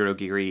knew it was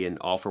Kurogiri and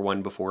All for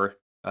One before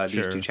these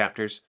Sure. 2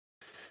 chapters.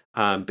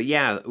 But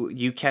yeah,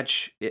 you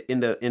catch in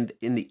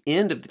the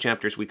end of the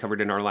chapters we covered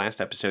in our last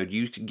episode,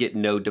 you get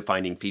no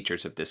defining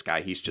features of this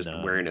guy. He's just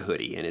None. wearing a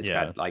hoodie and it's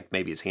Yeah. got like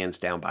maybe his hands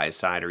down by his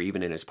side or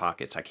even in his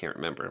pockets. I can't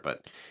remember.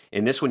 But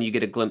in this one, you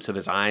get a glimpse of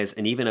his eyes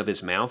and even of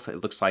his mouth.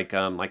 It looks like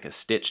a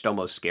stitched,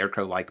 almost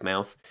scarecrow-like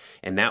mouth.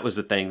 And that was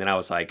the thing that I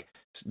was like,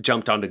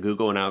 jumped onto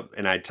Google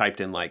and I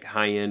typed in like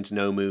high-end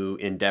Nomu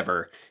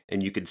Endeavor,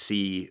 and you could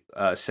see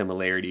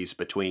similarities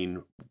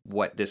between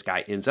what this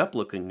guy ends up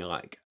looking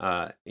like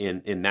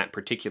in that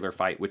particular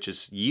fight, which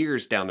is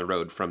years down the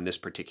road from this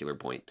particular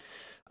point,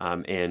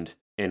 and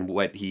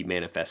what he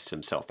manifests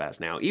himself as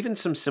now. Even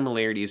some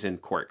similarities in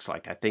quirks,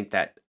 like I think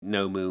that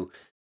Nomu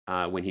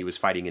when he was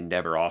fighting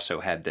Endeavor also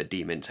had the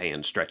demon's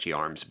hand stretchy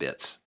arms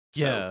bits.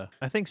 So, Yeah,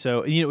 I think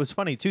so. You know, it was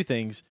funny, 2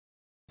 things.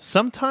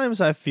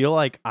 Sometimes I feel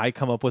like I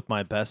come up with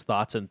my best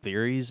thoughts and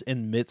theories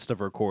in midst of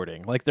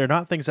recording. Like they're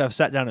not things I've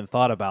sat down and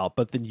thought about,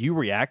 but then you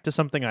react to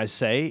something I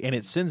say and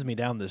it sends me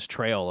down this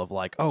trail of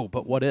like, oh,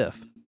 but what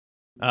if?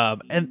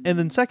 And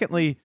then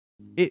secondly,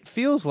 it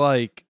feels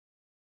like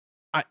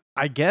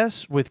I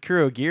guess with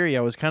Kurogiri,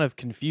 I was kind of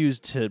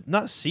confused to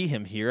not see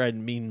him here. I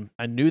mean,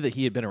 I knew that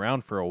he had been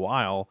around for a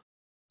while,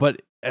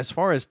 but as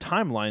far as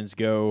timelines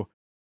go,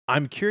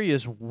 I'm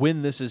curious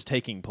when this is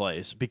taking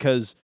place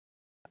because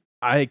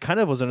I kind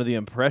of was under the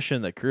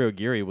impression that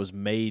Kurogiri was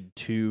made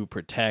to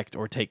protect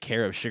or take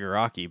care of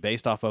Shigaraki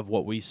based off of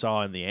what we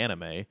saw in the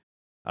anime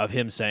of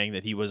him saying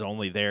that he was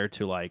only there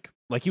to like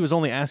he was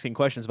only asking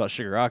questions about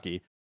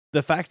Shigaraki.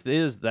 The fact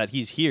is that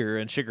he's here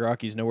and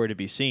Shigaraki's nowhere to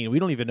be seen. We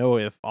don't even know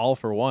if All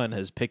for One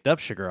has picked up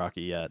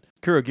Shigaraki yet.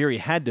 Kurogiri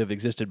had to have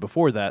existed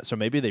before that, so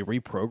maybe they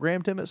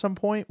reprogrammed him at some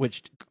point,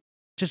 which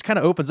just kind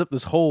of opens up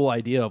this whole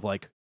idea of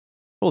like,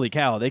 holy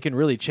cow, they can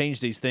really change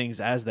these things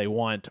as they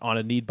want on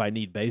a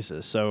need-by-need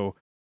basis. So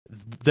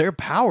their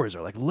powers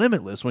are like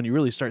limitless when you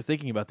really start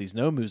thinking about these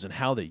Nomus and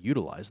how they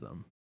utilize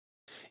them.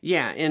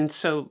 yeah, and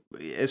so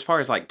as far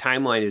as like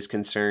timeline is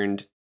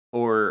concerned,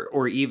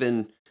 or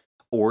even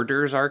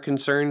orders are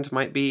concerned,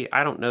 might be,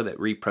 I don't know that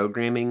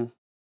reprogramming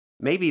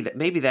maybe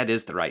that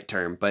is the right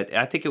term, but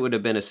I think it would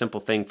have been a simple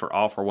thing for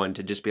All for One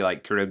to just be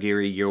like,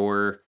 Kurogiri,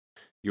 you're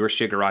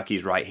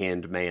Shigaraki's right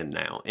hand man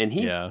now, and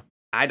Yeah.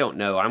 I don't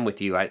know. I'm with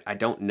you. I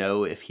don't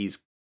know if he's.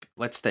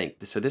 Let's think.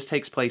 So this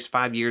takes place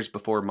 5 years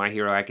before My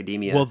Hero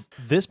Academia. Well,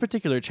 this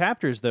particular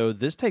chapters though,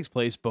 this takes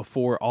place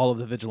before all of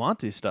the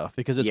vigilante stuff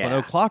because it's when Yeah.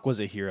 O'Clock was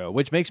a hero,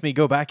 which makes me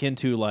go back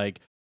into like,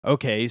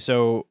 okay,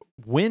 so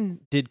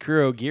when did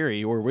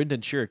Kurogiri or when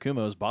did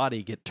Shirakumo's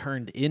body get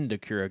turned into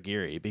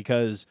Kurogiri?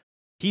 Because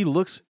he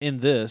looks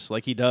in this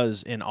like he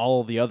does in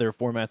all the other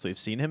formats we've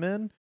seen him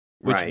in,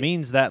 which Right.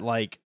 means that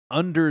like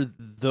under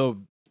the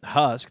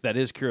husk that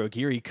is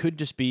Kurogiri could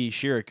just be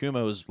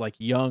Shirakumo's like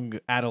young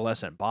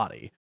adolescent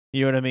body.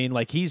 You know what I mean?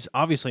 Like he's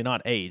obviously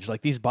not aged.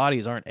 Like these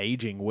bodies aren't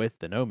aging with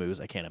the Nomus.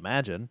 I can't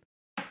imagine,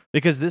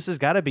 because this has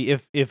got to be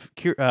if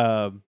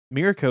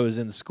Mirako is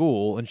in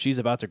school and she's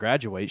about to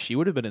graduate, she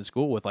would have been in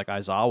school with like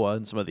Aizawa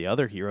and some of the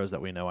other heroes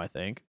that we know. I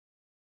think.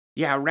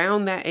 Yeah,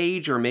 around that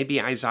age, or maybe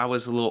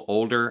Aizawa's a little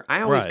older.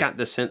 I always Right. got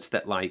the sense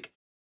that like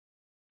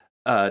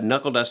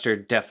Knuckle Duster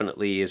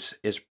definitely is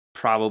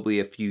probably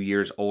a few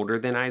years older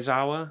than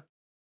Aizawa.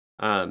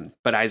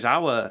 But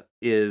Aizawa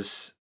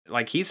is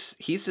like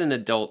he's an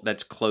adult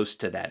that's close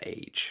to that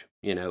age.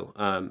 You know,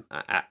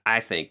 I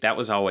think that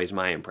was always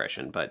my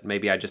impression, but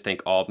maybe I just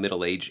think all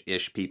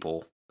middle-age-ish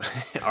people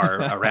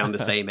are around the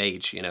same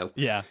age. You know,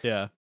 Yeah,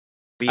 yeah.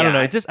 but I don't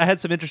yeah, know. I had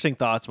some interesting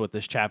thoughts with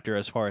this chapter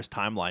as far as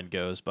timeline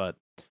goes, but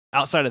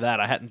outside of that,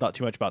 I hadn't thought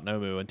too much about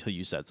Nomu until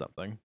you said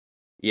something.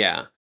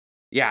 yeah.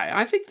 Yeah,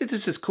 I think that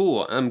this is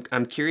cool.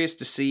 I'm curious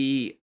to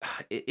see.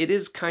 It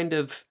is kind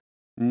of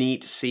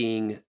neat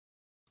seeing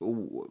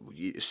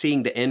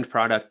the end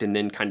product and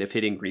then kind of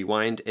hitting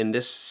rewind. And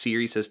this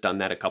series has done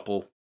that a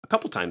couple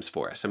times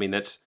for us. I mean,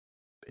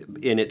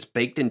 it's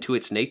baked into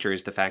its nature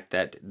is the fact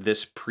that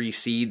this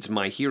precedes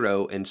My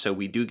Hero, and so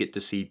we do get to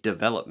see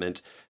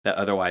development that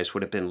otherwise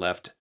would have been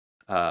left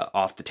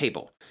off the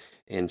table.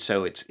 And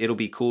so it'll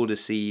be cool to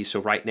see.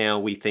 So right now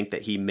we think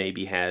that he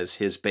maybe has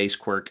his base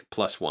quirk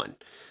 +1.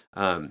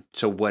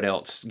 So what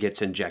else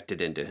gets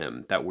injected into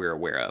him that we're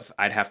aware of?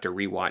 I'd have to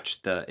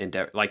rewatch the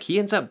Endeavor. Like he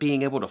ends up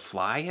being able to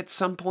fly at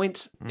some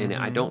point, and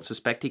I don't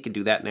suspect he can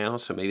do that now.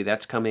 So maybe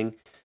that's coming.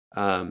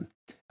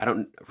 I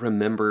don't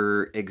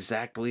remember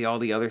exactly all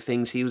the other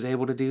things he was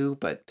able to do,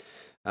 but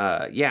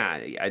yeah,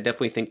 I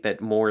definitely think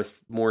that more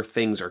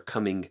things are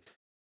coming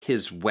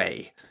his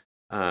way,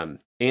 and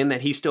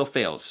that he still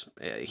fails.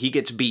 He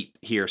gets beat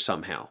here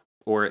somehow,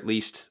 or at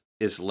least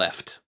is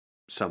left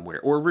somewhere,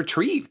 or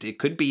retrieved. It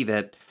could be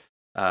that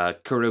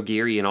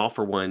Kurogiri and All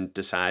for One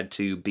decide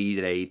to beat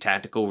a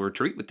tactical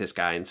retreat with this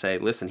guy and say,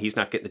 listen, he's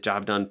not getting the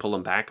job done, pull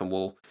him back, and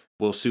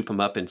we'll soup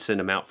him up and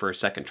send him out for a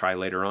second try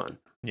later on.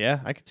 Yeah,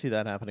 I could see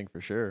that happening for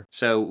sure.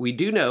 So we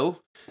do know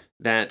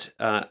that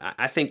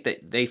I think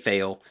that they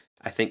fail.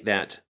 I think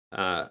that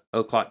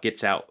O'Clock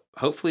gets out,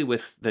 hopefully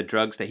with the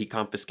drugs that he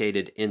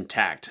confiscated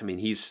intact. I mean,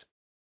 he's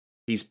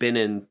been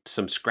in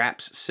some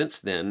scraps since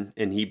then,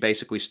 and he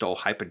basically stole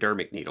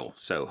hypodermic needle.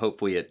 So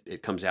hopefully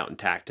it comes out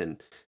intact,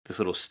 and this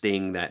little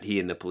sting that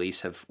he and the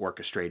police have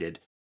orchestrated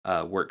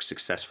works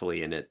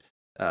successfully, and it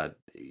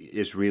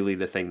is really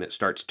the thing that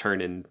starts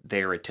turning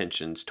their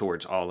attentions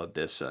towards all of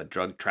this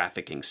drug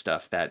trafficking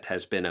stuff that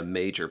has been a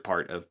major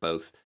part of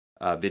both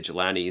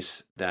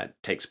Vigilantes that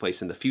takes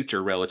place in the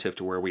future relative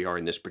to where we are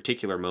in this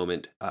particular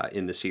moment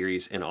in the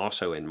series, and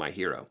also in My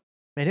Hero.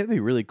 Man, it would be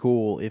really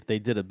cool if they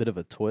did a bit of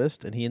a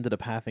twist and he ended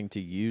up having to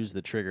use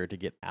the trigger to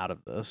get out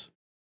of this.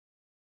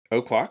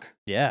 O'Clock?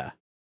 Yeah.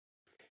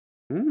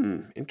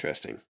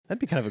 Interesting.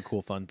 That'd be kind of a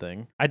cool, fun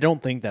thing. I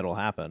don't think that'll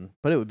happen,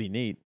 but it would be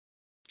neat.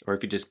 Or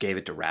if you just gave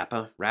it to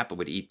Rappa, Rappa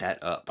would eat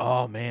that up.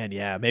 Oh man,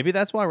 yeah. Maybe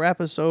that's why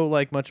Rappa's so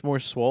like much more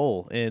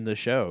swole in the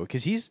show.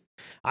 Because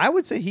I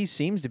would say he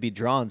seems to be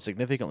drawn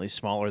significantly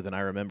smaller than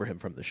I remember him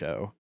from the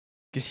show.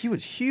 Because he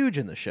was huge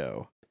in the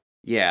show.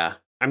 Yeah.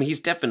 I mean,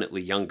 he's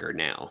definitely younger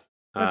now.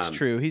 That's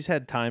true. He's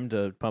had time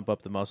to pump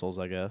up the muscles,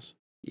 I guess.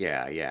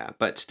 Yeah.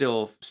 But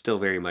still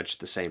very much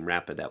the same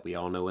Rappa that we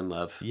all know and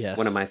love. Yes.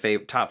 One of my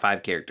top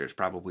 5 characters,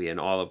 probably in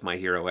all of My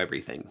Hero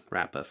everything.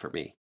 Rappa for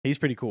me. He's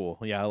pretty cool.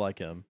 Yeah, I like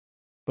him.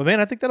 But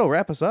man, I think that'll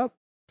wrap us up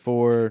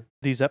for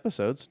these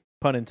episodes.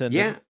 Pun intended.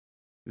 Yeah.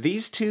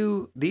 These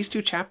two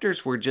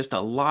chapters were just a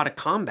lot of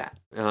combat.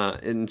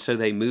 And so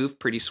they move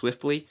pretty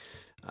swiftly.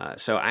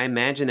 So I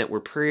imagine that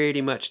we're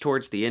pretty much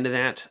towards the end of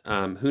that.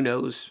 Who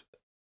knows?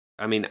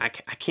 I mean, I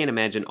can't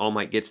imagine All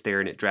Might gets there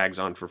and it drags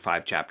on for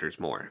 5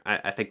 chapters more.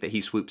 I think that he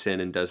swoops in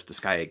and does the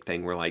Sky Egg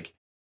thing where like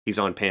he's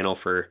on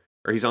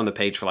the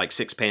page for like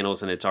 6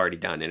 panels and it's already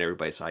done. And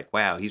everybody's like,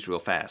 wow, he's real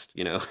fast,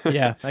 you know?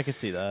 Yeah, I could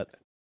see that.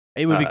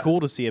 It would be cool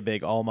to see a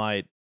big All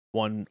Might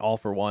All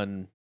for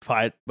One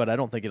fight, but I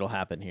don't think it'll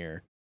happen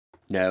here.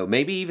 No,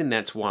 maybe even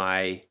that's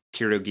why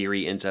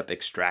Kurogiri ends up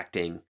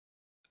extracting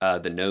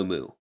the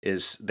Nomu,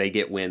 is they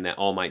get wind that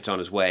All Might's on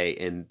his way,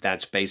 and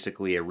that's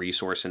basically a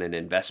resource and an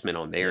investment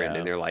on their end,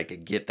 and they're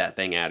like, get that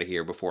thing out of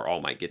here before All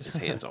Might gets his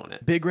hands on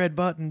it. Big red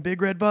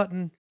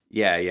button.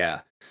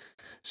 Yeah.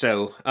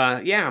 So,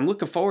 I'm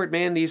looking forward,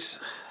 man.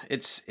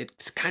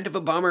 it's kind of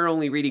a bummer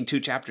only reading 2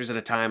 chapters at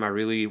a time. I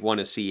really want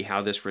to see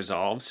how this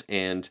resolves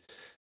and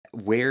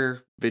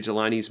where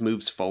Vigilantes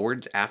moves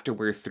forwards after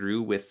we're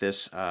through with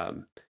this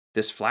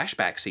this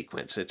flashback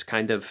sequence. It's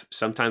kind of,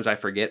 sometimes I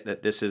forget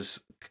that this is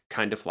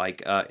kind of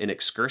like an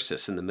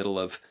excursus in the middle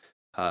of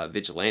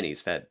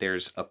Vigilantes, that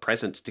there's a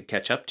present to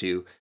catch up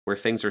to where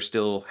things are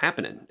still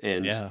happening.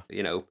 And,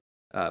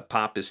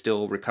 Pop is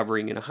still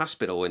recovering in a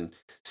hospital, and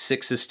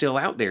Six is still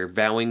out there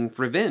vowing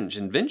revenge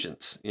and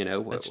vengeance.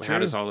 How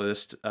does all of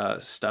this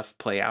stuff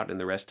play out in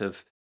the rest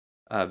of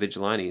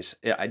Vigilantes?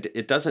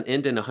 It doesn't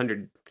end in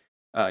 100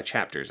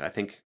 chapters. I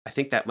think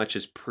that much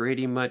is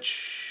pretty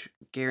much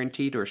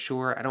guaranteed or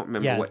sure. I don't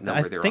remember what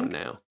number they're on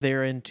now.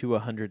 They're into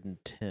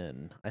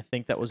 110. I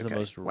think that was the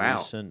most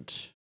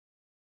recent.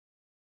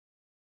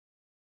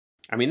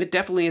 I mean, it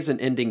definitely isn't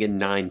ending in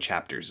 9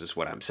 chapters, is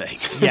what I'm saying.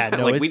 Yeah,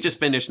 no, we just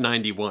finished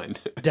 91.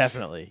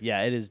 Definitely,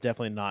 yeah, it is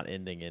definitely not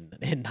ending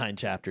in 9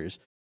 chapters.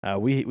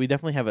 We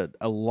definitely have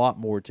a lot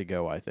more to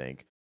go. I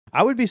think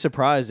I would be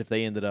surprised if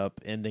they ended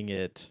up ending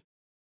it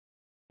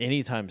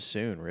anytime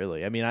soon.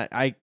 Really, I mean,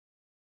 I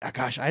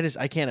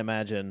can't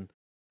imagine.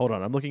 Hold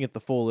on, I'm looking at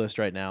the full list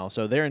right now.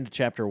 So they're into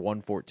chapter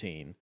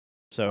 114.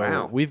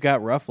 So we've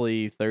got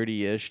roughly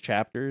 30-ish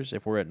chapters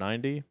if we're at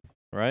 90,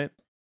 right?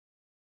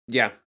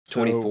 Yeah,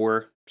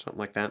 24, something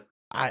like that.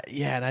 I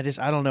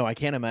don't know. I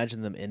can't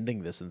imagine them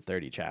ending this in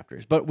 30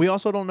 chapters. But we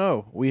also don't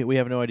know. We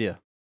have no idea.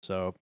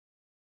 So,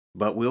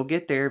 but we'll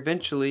get there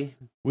eventually.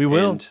 We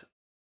will. And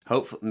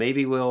hopefully,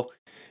 maybe we'll.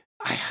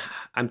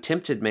 I'm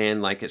tempted,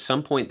 man. Like at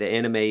some point, the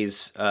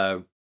anime's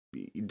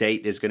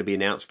date is going to be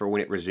announced for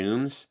when it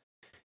resumes,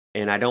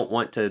 and I don't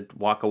want to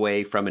walk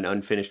away from an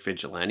unfinished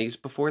Vigilantes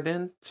before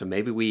then. So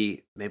maybe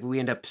we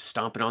end up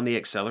stomping on the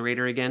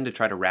accelerator again to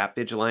try to wrap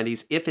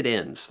Vigilantes if it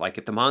ends. Like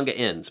if the manga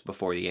ends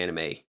before the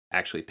anime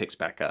actually picks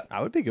back up.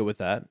 I would be good with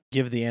that.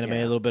 Give the anime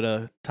a little bit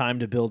of time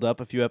to build up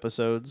a few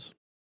episodes.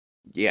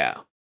 Yeah.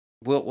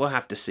 We'll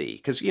have to see,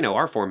 because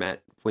our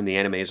format when the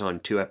anime is on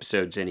 2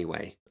 episodes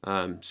anyway.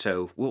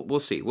 So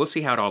we'll see. We'll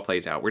see how it all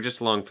plays out. We're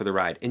just along for the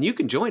ride, and you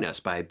can join us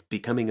by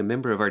becoming a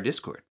member of our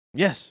Discord.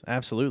 Yes,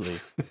 absolutely.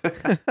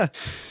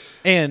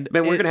 And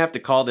man, we're gonna have to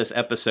call this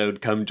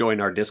episode "Come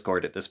Join Our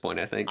Discord" at this point.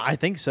 I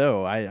think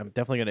so. I'm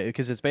definitely gonna,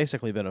 because it's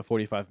basically been a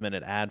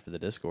 45-minute ad for the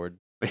Discord.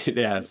 It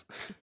has.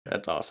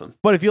 That's awesome.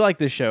 But if you like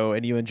this show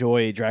and you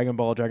enjoy Dragon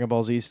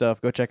Ball Z stuff,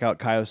 go check out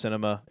Kaio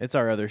Cinema. It's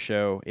our other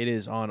show. It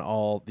is on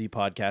all the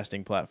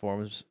podcasting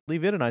platforms.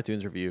 Leave it an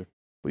iTunes review.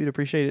 We'd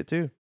appreciate it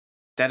too.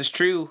 That is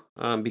true,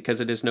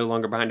 because it is no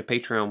longer behind a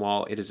Patreon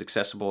wall. It is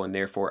accessible and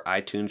therefore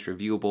iTunes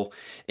reviewable.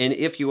 And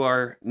if you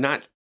are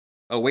not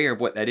aware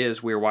of what that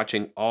is, we're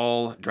watching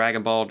all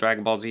Dragon Ball,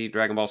 Dragon Ball Z,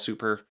 Dragon Ball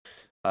Super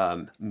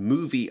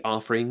movie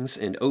offerings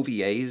and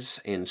OVAs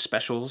and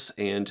specials.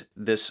 And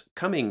this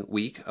coming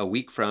week, a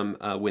week from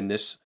when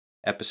this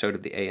episode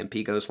of the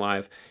AMP goes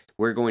live,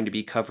 we're going to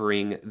be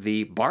covering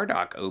the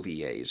Bardock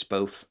OVAs,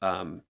 both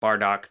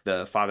Bardock,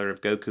 the father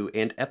of Goku,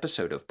 and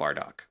Episode of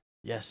Bardock.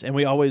 Yes, and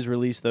we always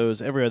release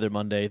those every other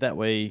Monday. That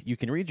way you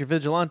can read your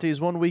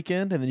Vigilantes one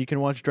weekend, and then you can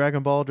watch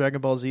Dragon Ball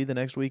Z the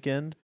next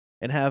weekend,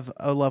 and have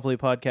a lovely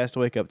podcast to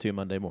wake up to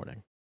Monday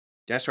morning.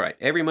 That's right.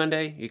 Every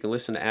Monday, you can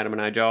listen to Adam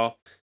and I Jaw,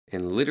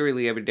 and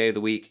literally every day of the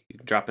week, you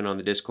can drop in on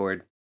the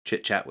Discord,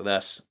 chit-chat with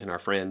us and our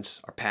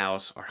friends, our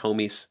pals, our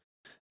homies,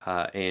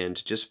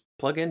 and just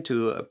plug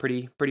into a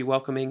pretty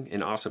welcoming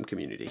and awesome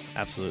community.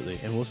 Absolutely.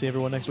 And we'll see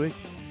everyone next week.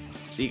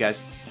 See you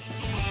guys.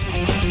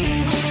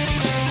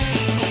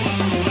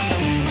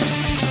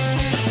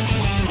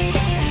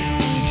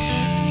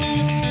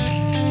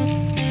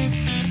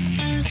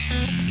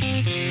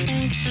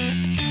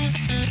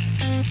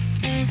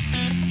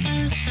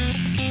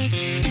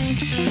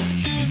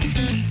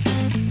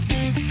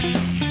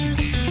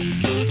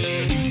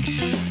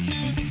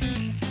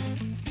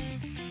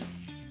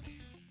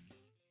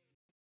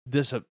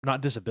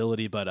 Not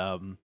disability, but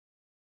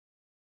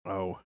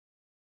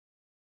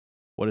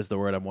what is the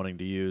word I'm wanting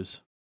to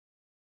use?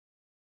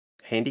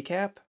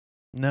 Handicap?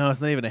 No, it's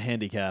not even a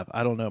handicap.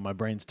 I don't know. My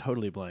brain's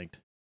totally blanked.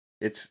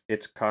 It's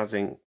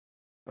causing.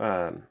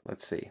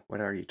 Let's see.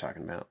 What are you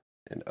talking about?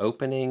 An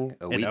opening?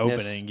 A weakness? An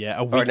opening, yeah.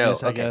 A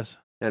weakness, I guess.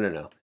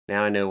 No.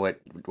 Now I know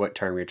what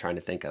term you're trying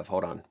to think of.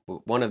 Hold on.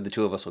 One of the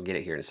two of us will get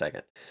it here in a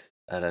second.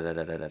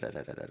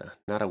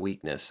 Not a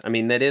weakness. I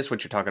mean, that is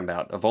what you're talking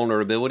about. A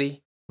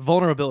vulnerability?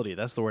 Vulnerability.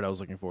 That's the word I was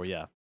looking for,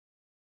 yeah.